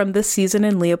with from this season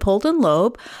in Leopold and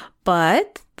Loeb,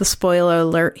 but the spoiler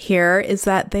alert here is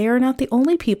that they are not the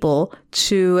only people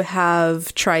to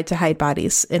have tried to hide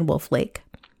bodies in Wolf Lake.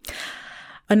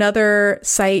 Another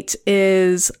site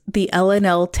is the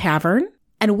L&L Tavern.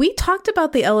 And we talked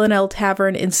about the L&L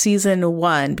Tavern in season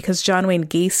 1 because John Wayne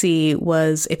Gacy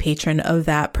was a patron of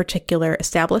that particular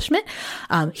establishment.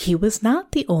 He was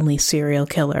not the only serial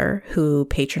killer who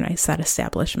patronized that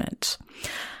establishment.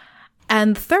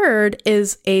 And third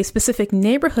is a specific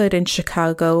neighborhood in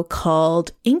Chicago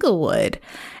called Inglewood.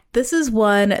 This is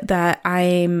one that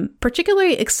I'm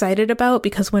particularly excited about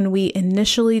because when we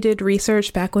initially did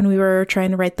research back when we were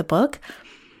trying to write the book,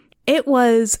 it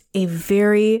was a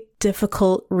very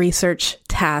difficult research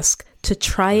task to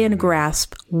try and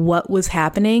grasp what was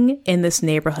happening in this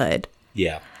neighborhood.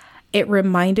 Yeah. It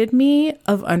reminded me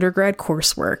of undergrad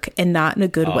coursework and not in a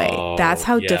good way. That's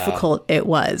how difficult it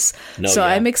was.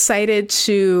 I'm excited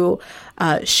to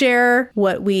share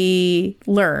what we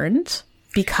learned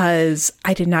because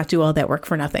I did not do all that work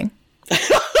for nothing.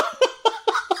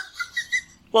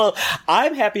 Well,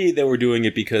 I'm happy that we're doing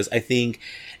it because I think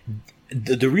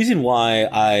the reason why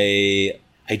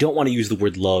I don't want to use the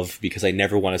word love because I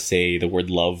never want to say the word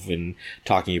love when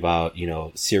talking about,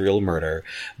 serial murder.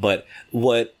 But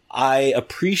what I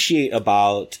appreciate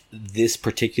about this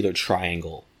particular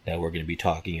triangle that we're going to be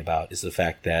talking about is the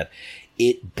fact that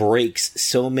it breaks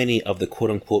so many of the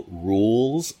quote-unquote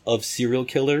rules of serial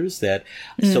killers that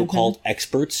so-called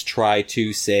experts try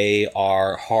to say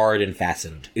are hard and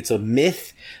fastened. It's a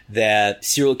myth that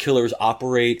serial killers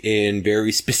operate in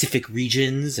very specific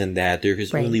regions and that there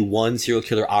is only one serial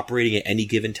killer operating at any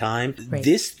given time. Right.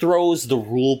 This throws the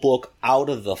rule book out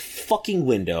of the fucking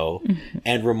window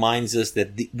and reminds us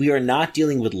that we are not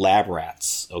dealing with lab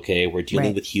rats, okay? We're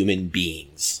dealing with human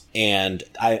beings. And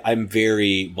I'm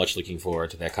very much looking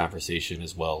forward to that conversation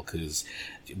as well, because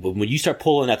when you start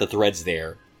pulling at the threads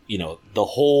there, you know, the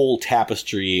whole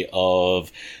tapestry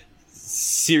of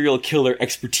serial killer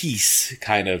expertise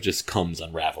kind of just comes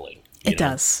unraveling. It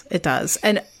does.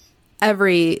 And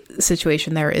every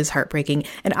situation there is heartbreaking.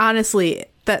 And honestly,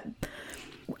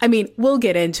 we'll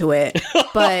get into it,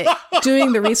 but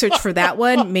doing the research for that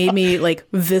one made me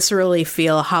like viscerally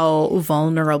feel how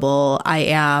vulnerable I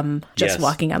am just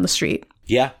walking on the street.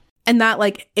 Yeah. And not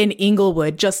like in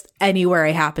Inglewood, just anywhere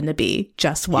I happen to be,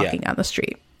 just walking on the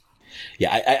street.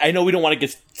 Yeah, I know we don't want to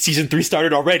get season 3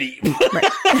 started already, but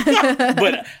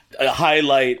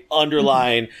highlight,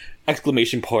 underline,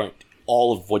 exclamation point,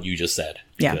 all of what you just said,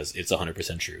 because it's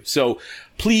 100% true. So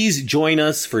please join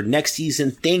us for next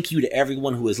season. Thank you to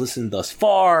everyone who has listened thus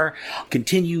far.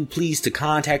 Continue, please, to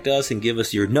contact us and give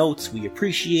us your notes. We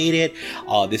appreciate it.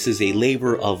 This is a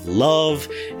labor of love,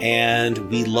 and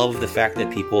we love the fact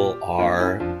that people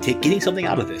are getting something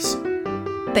out of this.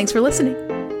 Thanks for listening.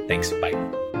 Thanks. Bye.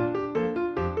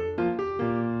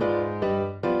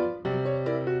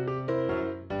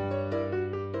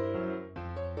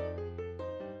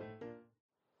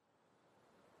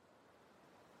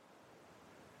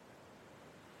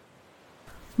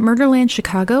 Murderland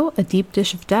Chicago, A Deep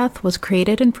Dish of Death was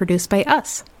created and produced by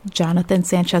us, Jonathan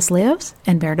Sanchez-Leos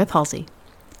and Meredith Halsey.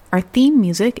 Our theme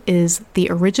music is the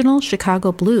original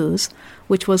Chicago Blues,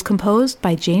 which was composed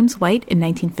by James White in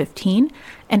 1915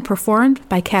 and performed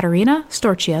by Katerina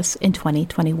Storchius in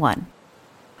 2021.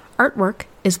 Artwork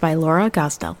is by Laura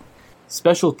Gosdell.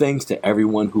 Special thanks to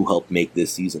everyone who helped make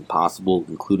this season possible,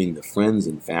 including the friends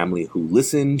and family who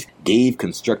listened, gave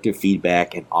constructive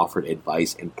feedback, and offered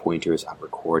advice and pointers on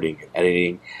recording and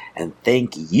editing. And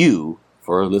thank you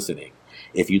for listening.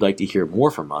 If you'd like to hear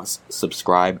more from us,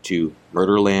 subscribe to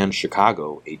Murderland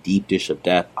Chicago, A Deep Dish of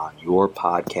Death on your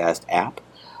podcast app.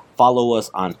 Follow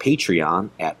us on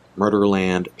Patreon at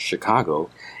Murderland Chicago,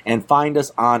 and find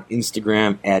us on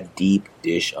Instagram at Deep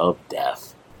Dish of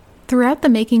Death. Throughout the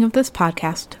making of this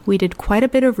podcast, we did quite a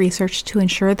bit of research to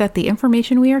ensure that the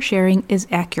information we are sharing is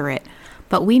accurate,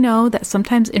 but we know that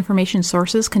sometimes information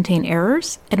sources contain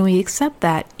errors, and we accept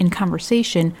that, in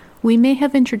conversation, we may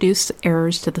have introduced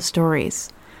errors to the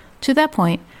stories. To that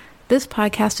point, this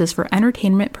podcast is for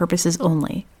entertainment purposes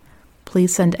only.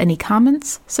 Please send any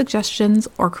comments, suggestions,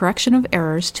 or correction of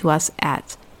errors to us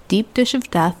at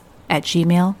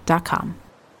deepdishofdeath@gmail.com.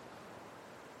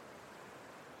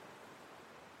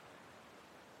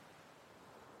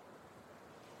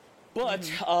 But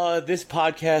this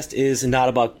podcast is not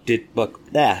about this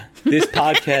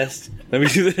podcast. Let me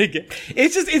do that again.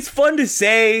 It's fun to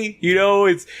say, you know.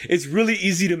 It's really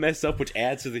easy to mess up, which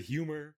adds to the humor.